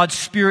out of God's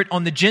Spirit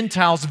on the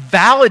Gentiles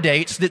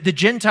validates that the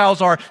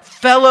Gentiles are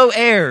fellow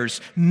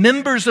heirs,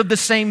 members of the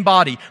same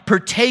body,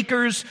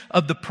 partakers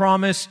of the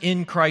promise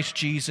in Christ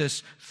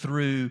Jesus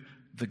through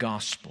the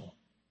gospel.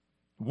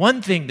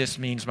 One thing this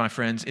means, my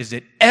friends, is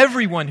that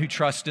everyone who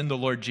trusts in the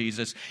Lord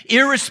Jesus,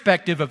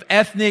 irrespective of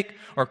ethnic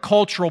or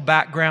cultural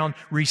background,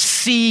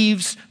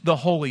 receives the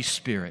Holy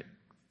Spirit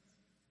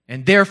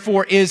and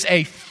therefore is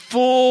a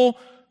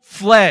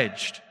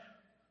full-fledged,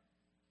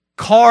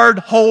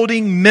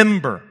 card-holding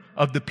member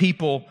of the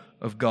people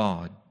of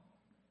God.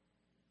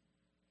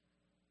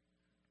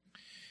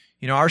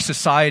 You know, our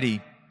society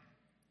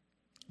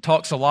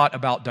talks a lot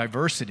about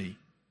diversity,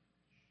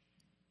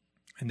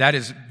 and that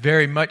is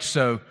very much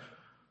so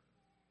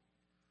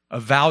a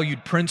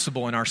valued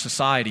principle in our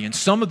society. And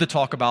some of the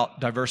talk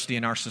about diversity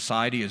in our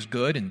society is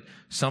good, and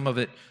some of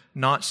it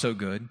not so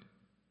good.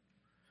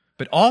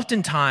 But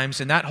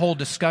oftentimes in that whole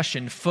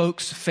discussion,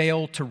 folks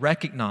fail to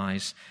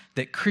recognize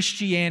that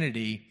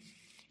Christianity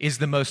is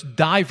the most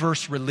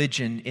diverse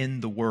religion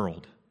in the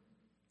world.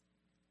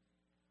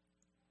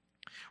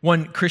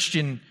 One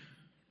Christian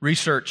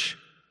research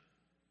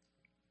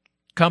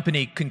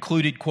company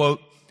concluded,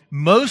 quote,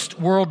 "Most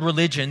world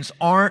religions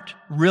aren't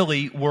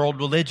really world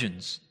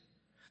religions.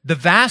 The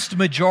vast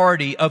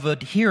majority of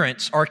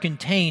adherents are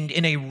contained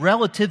in a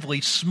relatively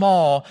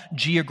small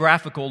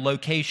geographical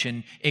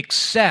location,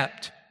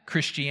 except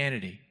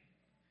Christianity."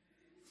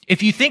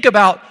 If you think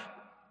about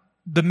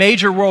the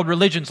major world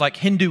religions like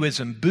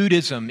Hinduism,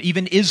 Buddhism,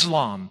 even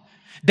Islam,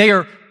 they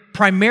are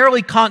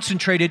primarily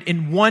concentrated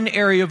in one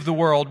area of the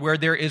world where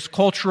there is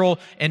cultural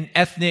and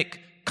ethnic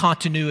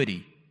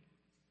continuity.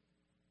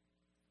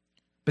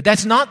 But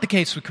that's not the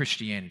case with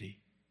Christianity.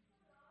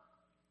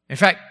 In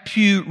fact,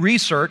 Pew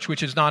Research,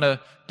 which is not a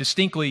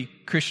distinctly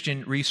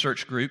Christian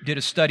research group, did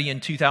a study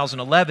in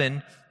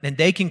 2011, and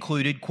they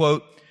concluded,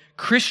 quote,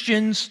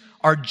 "Christians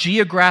are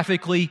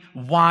geographically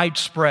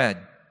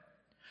widespread,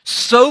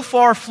 so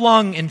far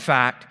flung, in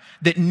fact,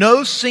 that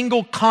no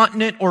single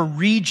continent or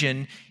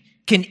region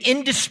can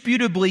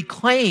indisputably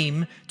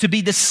claim to be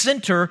the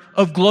center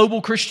of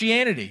global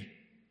Christianity.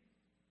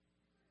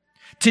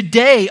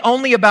 Today,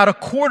 only about a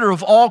quarter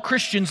of all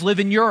Christians live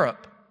in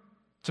Europe.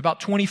 It's about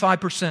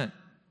 25%.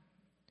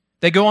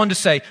 They go on to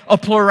say, a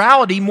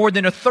plurality, more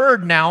than a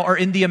third now, are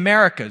in the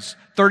Americas,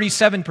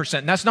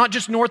 37%. And that's not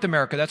just North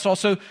America, that's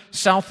also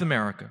South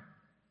America.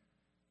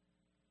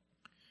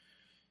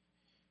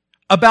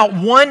 About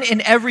 1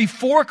 in every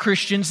 4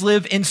 Christians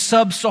live in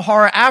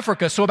sub-Saharan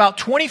Africa, so about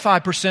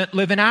 25%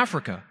 live in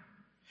Africa.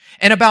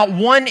 And about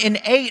 1 in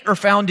 8 are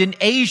found in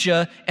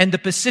Asia and the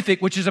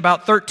Pacific, which is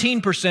about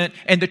 13%,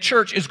 and the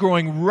church is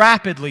growing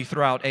rapidly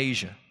throughout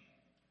Asia.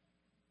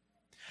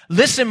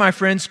 Listen, my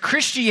friends,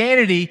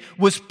 Christianity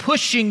was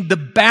pushing the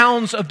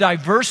bounds of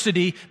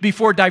diversity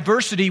before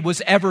diversity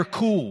was ever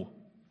cool.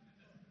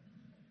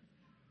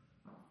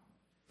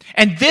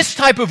 And this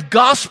type of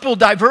gospel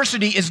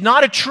diversity is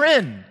not a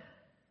trend.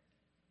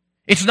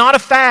 It's not a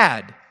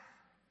fad.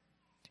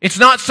 It's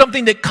not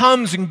something that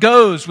comes and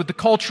goes with the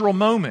cultural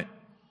moment.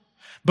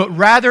 But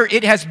rather,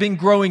 it has been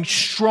growing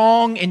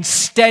strong and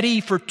steady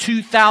for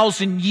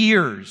 2,000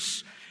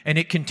 years, and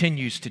it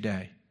continues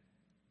today.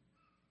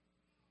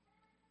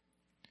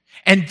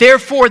 And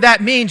therefore,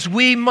 that means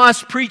we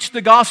must preach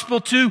the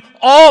gospel to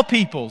all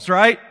peoples,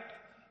 right?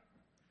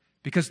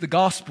 Because the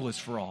gospel is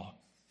for all.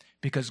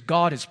 Because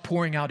God is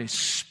pouring out His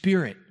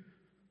Spirit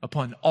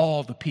upon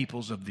all the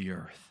peoples of the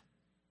earth,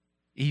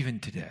 even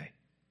today.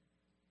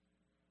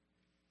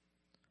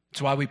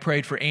 That's why we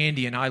prayed for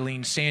Andy and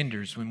Eileen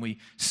Sanders when we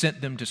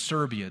sent them to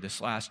Serbia this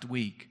last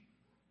week.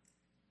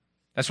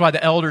 That's why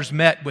the elders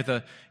met with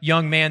a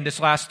young man this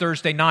last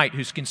Thursday night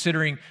who's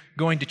considering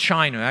going to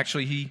China.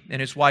 Actually, he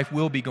and his wife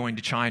will be going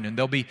to China, and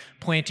they'll be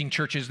planting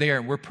churches there,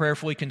 and we're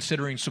prayerfully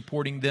considering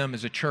supporting them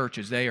as a church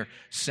as they are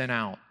sent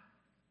out.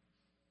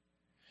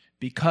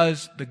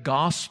 Because the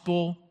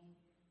gospel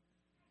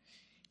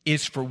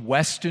is for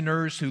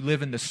Westerners who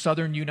live in the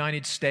southern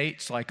United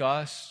States like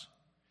us,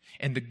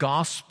 and the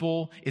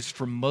gospel is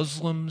for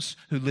Muslims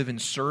who live in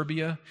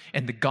Serbia,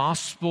 and the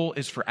gospel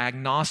is for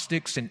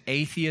agnostics and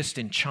atheists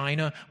in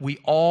China. We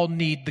all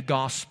need the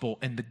gospel,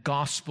 and the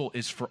gospel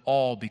is for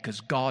all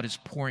because God is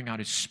pouring out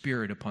His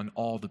Spirit upon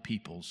all the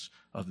peoples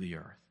of the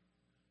earth.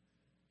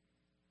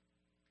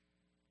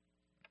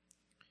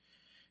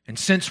 And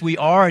since we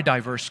are a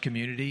diverse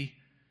community,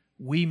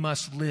 we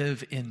must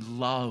live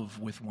in love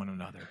with one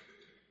another.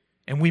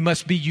 And we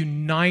must be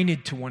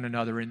united to one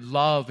another in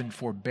love and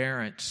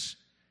forbearance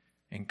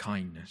and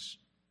kindness.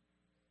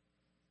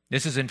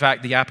 This is, in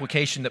fact, the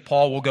application that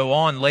Paul will go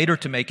on later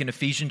to make in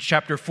Ephesians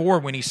chapter 4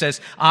 when he says,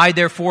 "I,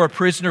 therefore, a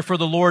prisoner for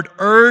the Lord,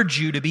 urge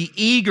you to be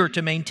eager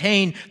to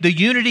maintain the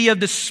unity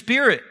of the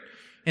Spirit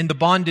in the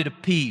bondage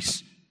of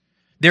peace.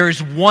 There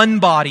is one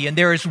body and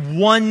there is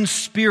one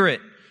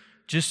Spirit,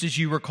 just as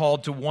you were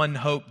called to one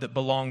hope that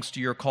belongs to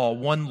your call,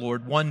 one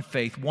Lord, one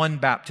faith, one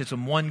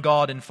baptism, one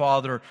God and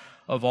Father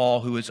of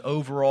all, who is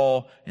over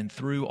all and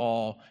through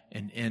all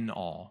and in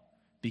all.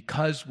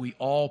 Because we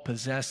all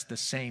possess the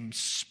same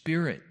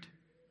Spirit,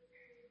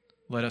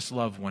 let us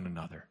love one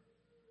another.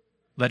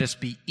 Let us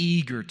be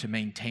eager to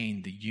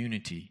maintain the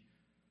unity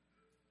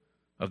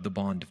of the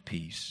bond of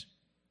peace.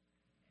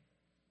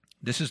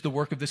 This is the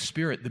work of the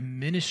Spirit, the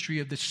ministry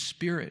of the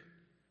Spirit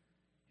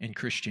in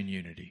Christian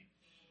unity.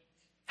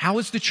 How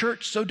is the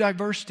church so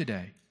diverse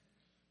today?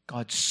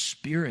 God's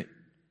Spirit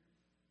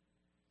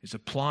is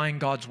applying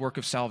God's work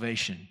of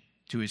salvation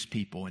to His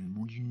people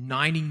and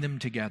uniting them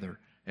together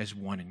as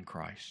one in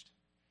Christ.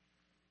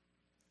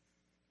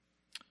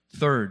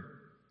 Third,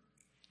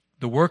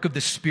 the work of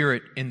the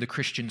Spirit in the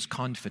Christian's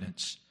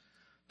confidence.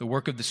 The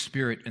work of the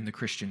Spirit in the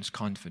Christian's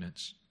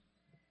confidence.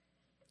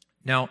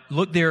 Now,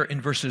 look there in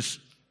verses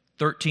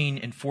 13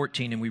 and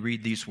 14, and we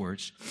read these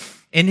words.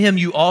 In Him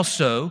you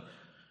also,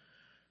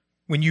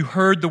 when you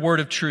heard the word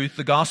of truth,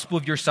 the gospel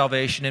of your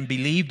salvation, and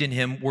believed in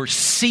Him, were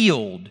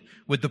sealed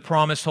with the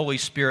promised Holy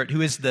Spirit,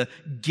 who is the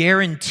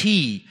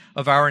guarantee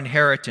of our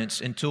inheritance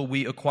until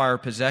we acquire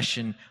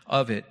possession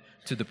of it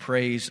to the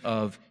praise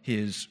of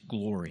His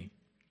glory.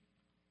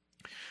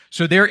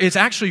 So there is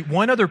actually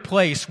one other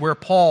place where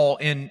Paul,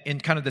 in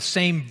kind of the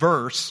same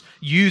verse,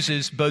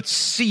 uses both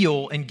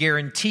seal and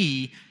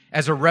guarantee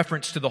as a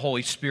reference to the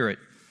Holy Spirit.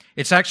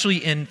 It's actually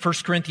in 1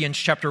 Corinthians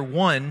chapter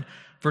 1,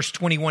 verse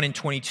 21 and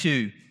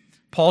 22.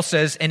 Paul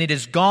says, "And it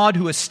is God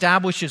who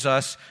establishes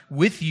us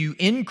with you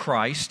in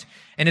Christ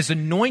and has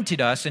anointed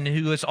us, and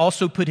who has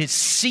also put His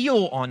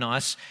seal on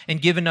us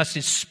and given us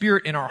His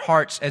Spirit in our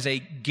hearts as a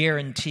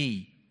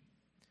guarantee."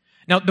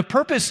 Now, the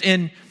purpose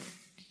in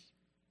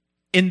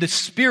the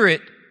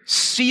Spirit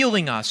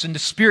sealing us and the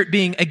Spirit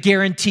being a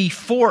guarantee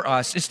for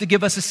us is to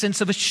give us a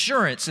sense of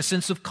assurance, a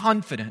sense of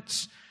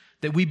confidence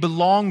that we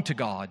belong to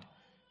God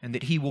and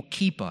that He will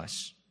keep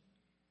us.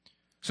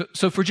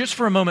 So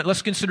for a moment,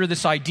 let's consider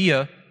this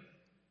idea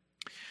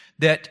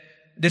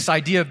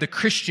of the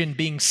Christian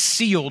being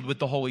sealed with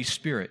the Holy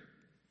Spirit.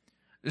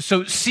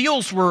 So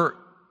seals were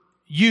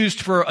used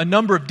for a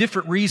number of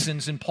different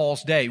reasons in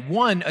Paul's day.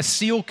 One, a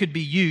seal could be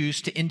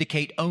used to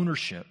indicate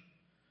ownership.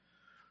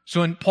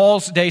 So in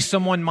Paul's day,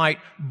 someone might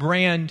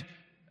brand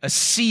a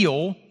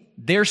seal,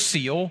 their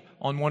seal,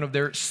 on one of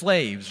their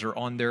slaves or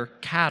on their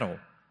cattle,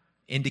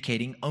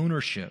 indicating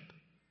ownership.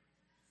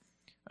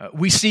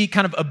 We see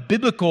kind of a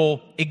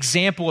biblical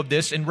example of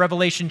this in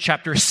Revelation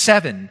chapter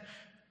 7,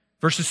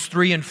 verses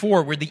 3 and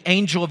 4, where the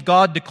angel of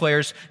God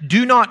declares,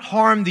 "Do not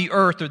harm the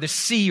earth or the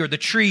sea or the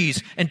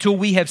trees until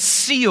we have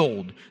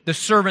sealed the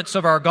servants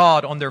of our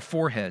God on their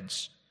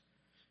foreheads."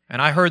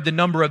 And I heard the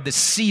number of the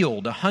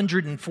sealed,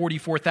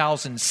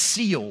 144,000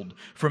 sealed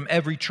from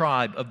every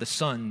tribe of the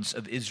sons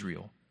of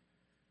Israel.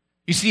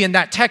 You see, in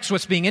that text,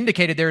 what's being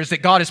indicated there is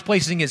that God is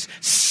placing His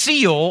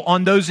seal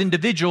on those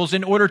individuals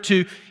in order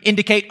to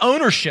indicate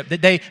ownership,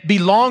 that they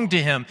belong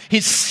to Him.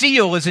 His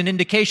seal is an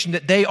indication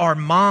that they are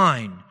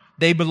mine.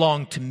 They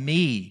belong to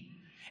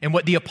me. And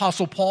what the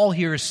Apostle Paul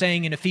here is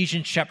saying in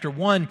Ephesians chapter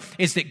 1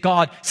 is that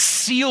God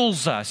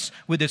seals us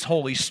with His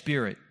Holy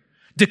Spirit,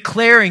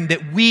 declaring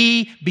that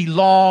we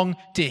belong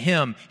to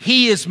Him.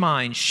 He is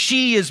mine.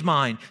 She is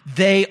mine.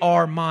 They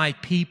are my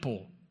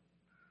people.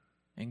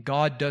 And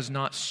God does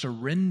not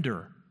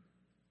surrender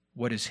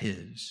what is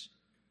His.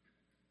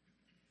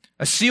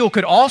 A seal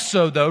could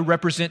also, though,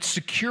 represent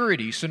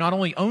security. So not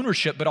only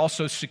ownership, but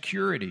also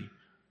security.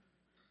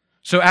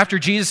 So after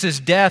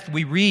Jesus' death,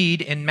 we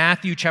read in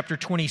Matthew chapter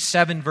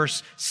 27,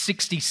 verse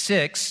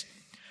 66,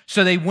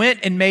 "So they went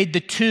and made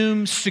the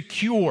tomb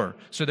secure."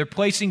 So they're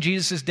placing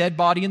Jesus' dead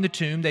body in the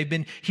tomb. They've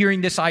been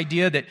hearing this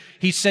idea that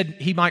He said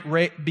He might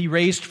be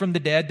raised from the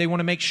dead. They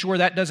want to make sure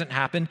that doesn't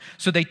happen.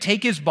 So they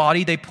take His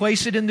body, they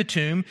place it in the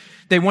tomb.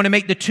 They want to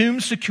make the tomb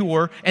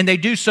secure, and they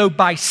do so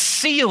by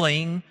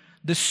sealing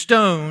the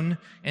stone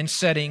and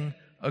setting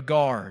a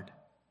guard.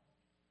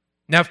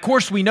 Now, of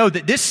course, we know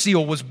that this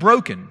seal was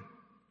broken.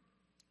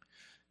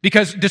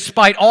 Because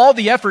despite all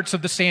the efforts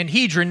of the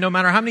Sanhedrin, no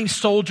matter how many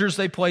soldiers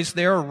they placed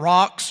there, or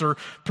rocks, or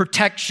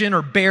protection,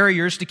 or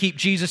barriers to keep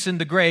Jesus in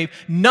the grave,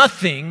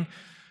 nothing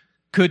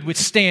could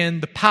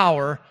withstand the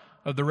power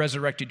of the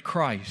resurrected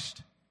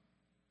Christ.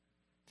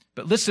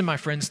 But listen, my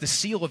friends, the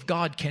seal of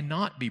God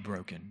cannot be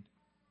broken.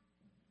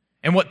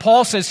 And what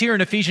Paul says here in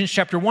Ephesians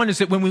chapter 1 is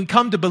that when we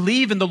come to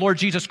believe in the Lord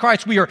Jesus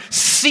Christ, we are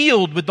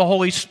sealed with the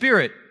Holy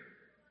Spirit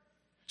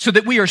so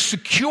that we are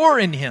secure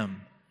in Him.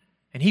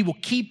 And He will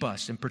keep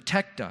us and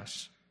protect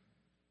us.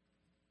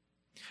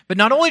 But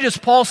not only does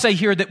Paul say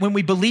here that when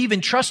we believe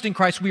and trust in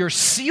Christ, we are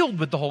sealed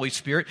with the Holy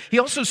Spirit, he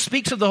also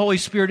speaks of the Holy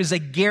Spirit as a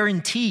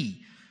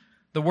guarantee.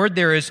 The word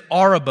there is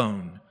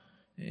arabon.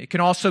 It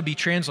can also be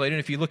translated,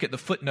 if you look at the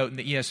footnote in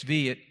the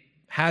ESV, it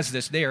has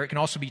this there. It can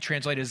also be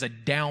translated as a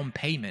down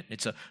payment.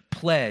 It's a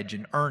pledge,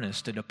 an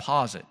earnest, a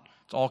deposit.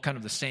 It's all kind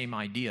of the same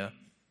idea.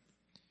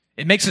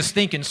 It makes us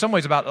think in some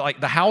ways about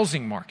like the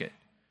housing market.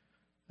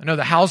 I know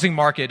the housing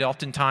market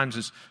oftentimes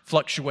is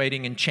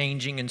fluctuating and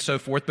changing and so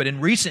forth, but in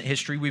recent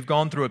history, we've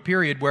gone through a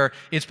period where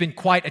it's been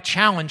quite a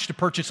challenge to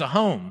purchase a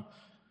home.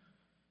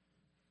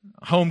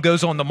 A home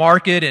goes on the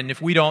market, and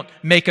if we don't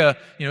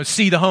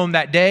see the home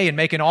that day and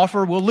make an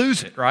offer, we'll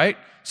lose it, right?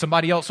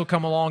 Somebody else will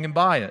come along and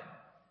buy it.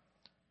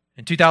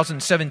 In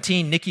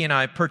 2017, Nikki and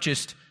I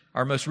purchased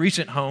our most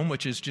recent home,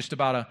 which is just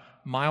about a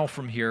mile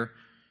from here.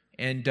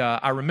 And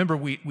I remember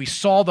we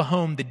saw the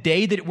home the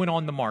day that it went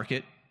on the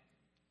market.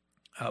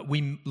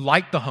 We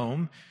liked the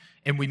home,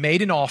 and we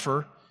made an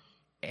offer,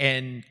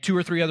 and 2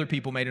 or 3 other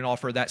people made an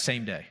offer that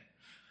same day.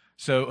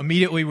 So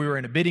immediately we were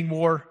in a bidding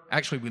war.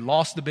 Actually, we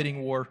lost the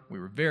bidding war. We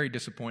were very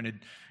disappointed.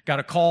 Got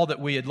a call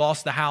that we had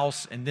lost the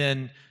house, and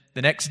then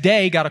the next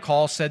day got a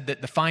call, said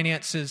that the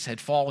finances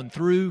had fallen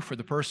through for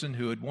the person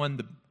who had won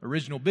the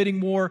original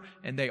bidding war,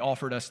 and they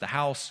offered us the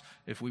house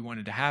if we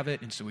wanted to have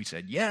it. And so we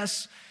said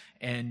yes.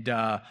 And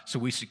so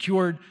we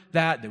secured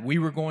that we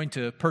were going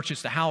to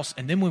purchase the house.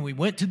 And then when we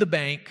went to the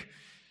bank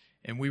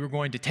and we were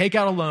going to take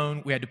out a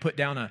loan, we had to put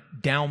down a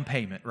down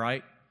payment,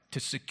 right, to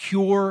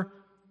secure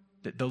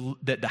that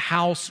the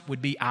house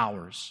would be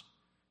ours.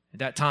 At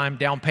that time,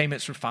 down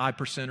payments were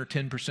 5% or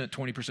 10%,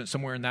 20%,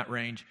 somewhere in that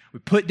range. We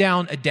put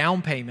down a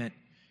down payment,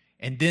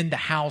 and then the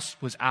house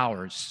was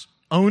ours.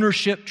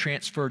 Ownership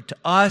transferred to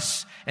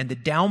us, and the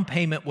down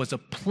payment was a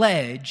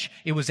pledge.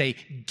 It was a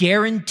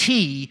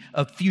guarantee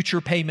of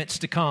future payments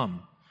to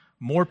come.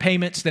 More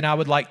payments than I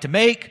would like to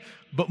make,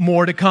 but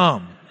more to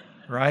come,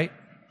 right?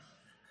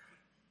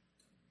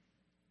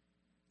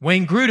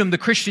 Wayne Grudem, the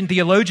Christian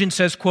theologian,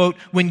 says, quote,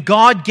 "When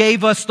God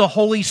gave us the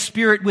Holy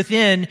Spirit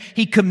within,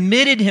 He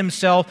committed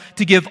Himself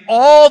to give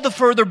all the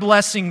further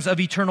blessings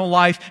of eternal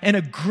life and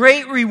a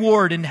great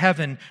reward in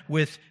heaven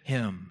with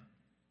Him."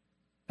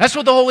 That's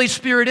what the Holy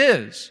Spirit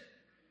is.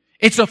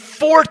 It's a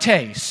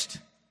foretaste.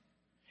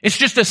 It's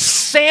just a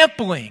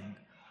sampling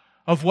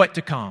of what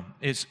to come,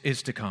 is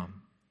to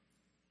come.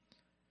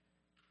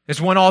 As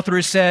one author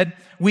has said,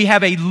 we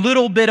have a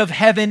little bit of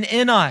heaven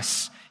in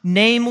us,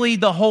 namely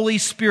the Holy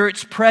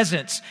Spirit's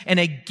presence, and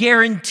a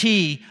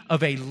guarantee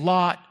of a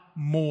lot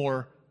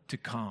more to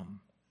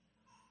come.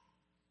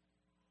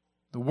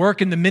 The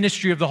work and the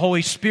ministry of the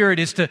Holy Spirit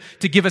is to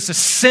give us a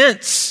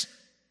sense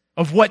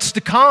of what's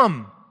to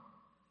come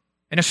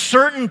and a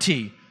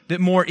certainty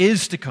that more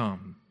is to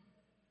come.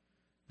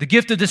 The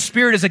gift of the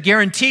Spirit is a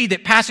guarantee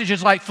that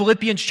passages like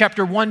Philippians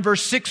chapter 1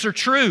 verse 6 are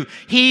true.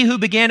 He who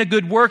began a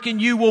good work in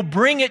you will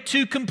bring it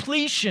to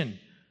completion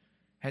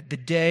at the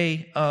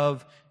day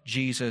of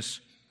Jesus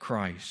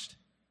Christ.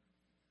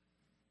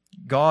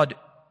 God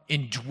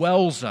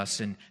indwells us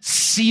and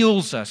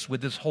seals us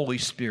with His Holy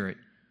Spirit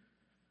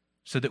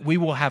so that we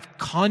will have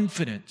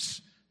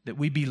confidence that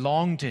we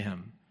belong to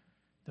Him,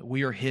 that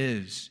we are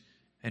His,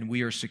 and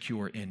we are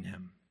secure in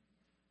Him.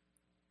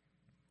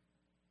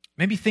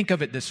 Maybe think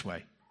of it this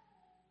way.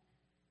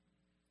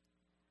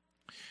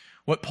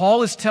 What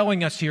Paul is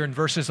telling us here in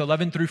verses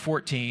 11 through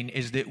 14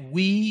 is that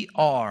we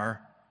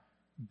are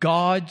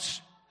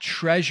God's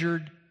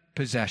treasured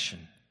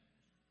possession.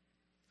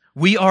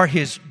 We are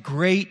His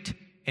great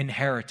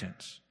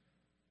inheritance.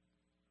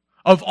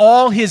 Of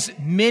all His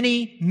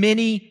many,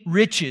 many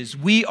riches,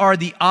 we are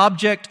the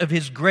object of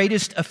His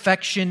greatest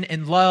affection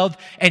and love,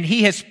 and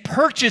He has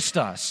purchased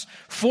us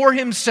for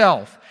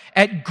Himself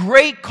at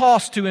great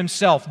cost to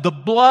Himself, the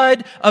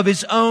blood of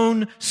His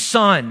own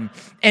Son.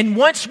 And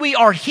once we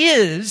are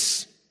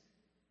His,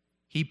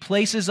 He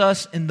places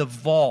us in the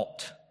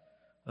vault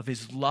of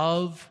His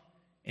love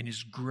and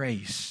His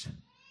grace.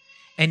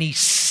 And He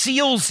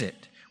seals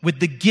it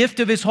with the gift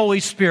of His Holy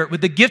Spirit.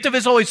 With the gift of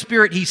His Holy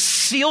Spirit, He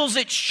seals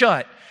it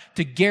shut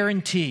to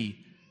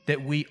guarantee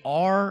that we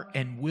are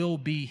and will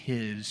be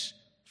His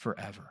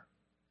forever.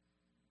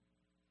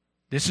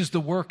 This is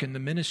the work and the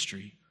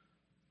ministry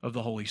of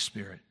the Holy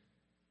Spirit.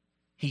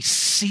 He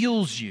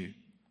seals you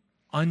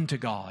unto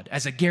God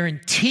as a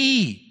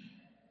guarantee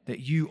that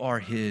you are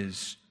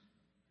His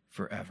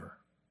forever.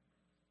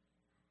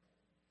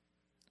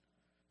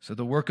 So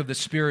the work of the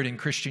Spirit in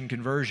Christian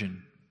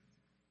conversion,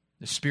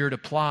 the Spirit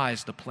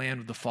applies the plan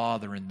of the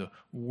Father and the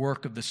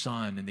work of the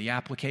Son, and the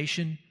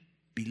application,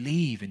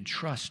 believe and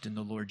trust in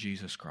the Lord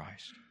Jesus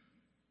Christ.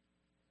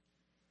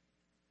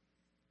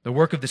 The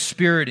work of the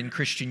Spirit in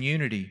Christian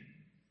unity.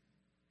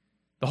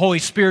 The Holy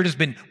Spirit has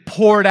been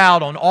poured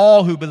out on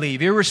all who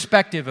believe,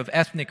 irrespective of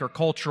ethnic or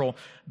cultural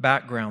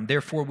background.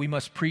 Therefore, we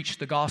must preach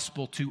the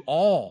gospel to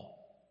all.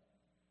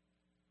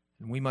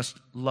 And we must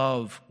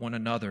love one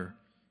another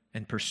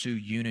and pursue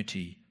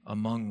unity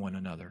among one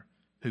another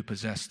who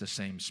possess the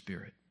same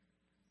Spirit.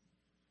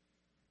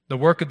 The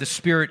work of the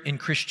Spirit in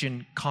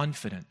Christian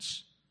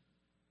confidence.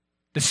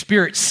 The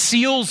Spirit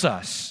seals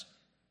us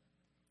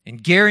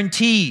and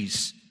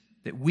guarantees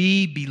that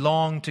we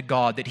belong to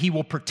God, that He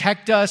will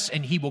protect us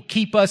and He will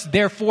keep us.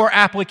 Therefore,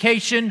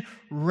 application,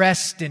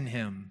 rest in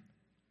Him.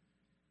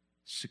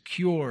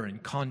 Secure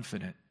and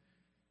confident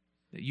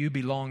that you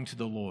belong to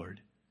the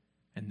Lord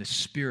and the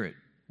Spirit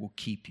will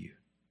keep you.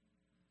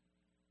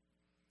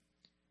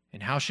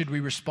 And how should we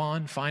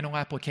respond? Final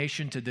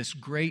application to this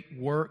great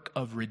work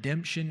of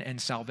redemption and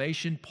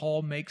salvation.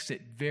 Paul makes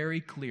it very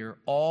clear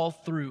all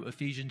through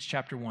Ephesians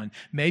chapter 1.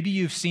 Maybe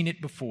you've seen it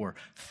before.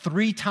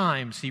 3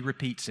 times he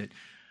repeats it.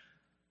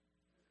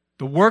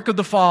 The work of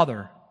the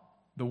Father,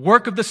 the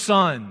work of the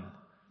Son,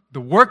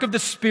 the work of the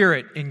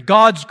Spirit in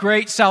God's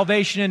great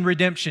salvation and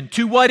redemption.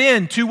 To what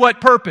end? To what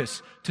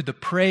purpose? To the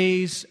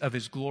praise of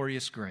His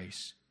glorious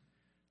grace.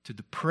 To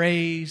the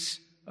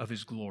praise of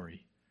His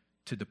glory.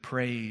 To the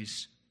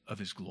praise of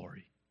His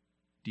glory.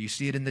 Do you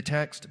see it in the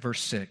text?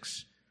 Verse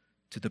 6,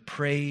 to the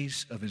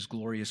praise of His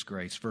glorious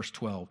grace. Verse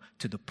 12,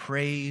 to the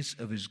praise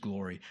of His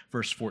glory.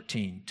 Verse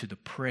 14, to the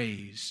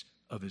praise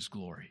of His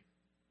glory.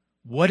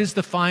 What is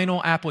the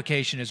final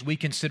application as we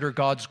consider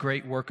God's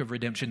great work of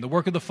redemption? The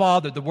work of the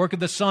Father, the work of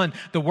the Son,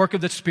 the work of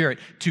the Spirit.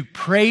 To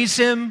praise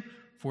Him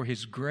for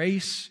His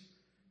grace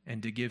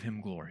and to give Him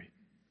glory.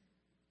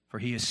 For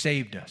He has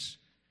saved us.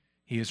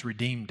 He has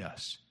redeemed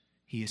us.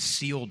 He has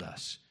sealed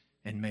us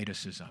and made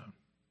us His own.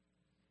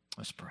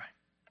 Let's pray.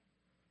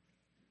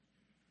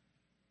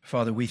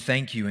 Father, we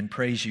thank You and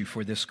praise You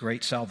for this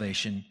great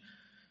salvation,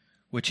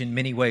 which in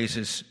many ways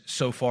is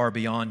so far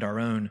beyond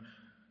our own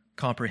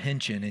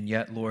comprehension, and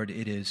yet, Lord,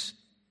 it is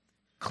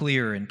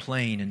clear and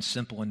plain and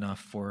simple enough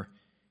for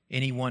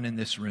anyone in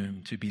this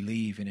room to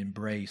believe and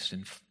embrace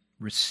and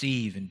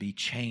receive and be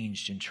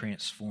changed and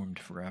transformed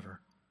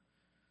forever.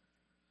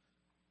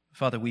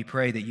 Father, we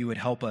pray that You would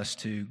help us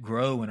to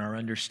grow in our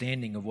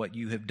understanding of what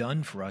You have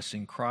done for us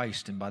in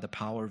Christ and by the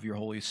power of Your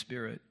Holy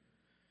Spirit.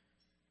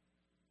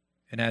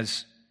 And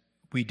as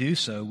we do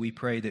so, we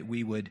pray that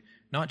we would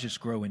not just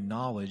grow in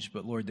knowledge,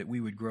 but Lord, that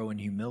we would grow in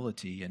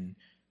humility and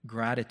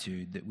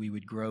gratitude, that we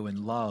would grow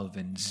in love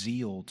and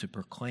zeal to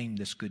proclaim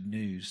this good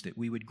news, that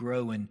we would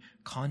grow in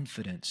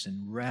confidence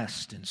and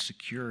rest and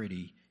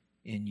security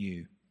in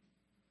You.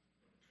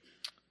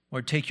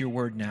 Lord, take Your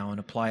word now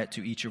and apply it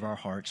to each of our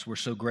hearts. We're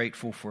so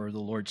grateful for the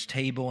Lord's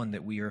table and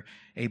that we are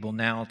able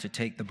now to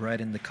take the bread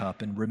and the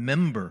cup and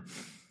remember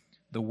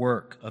the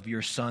work of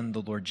Your Son,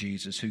 the Lord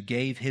Jesus, who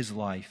gave His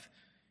life,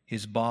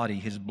 His body,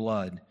 His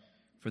blood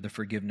for the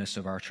forgiveness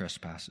of our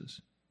trespasses.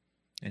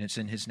 And it's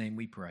in His name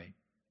we pray.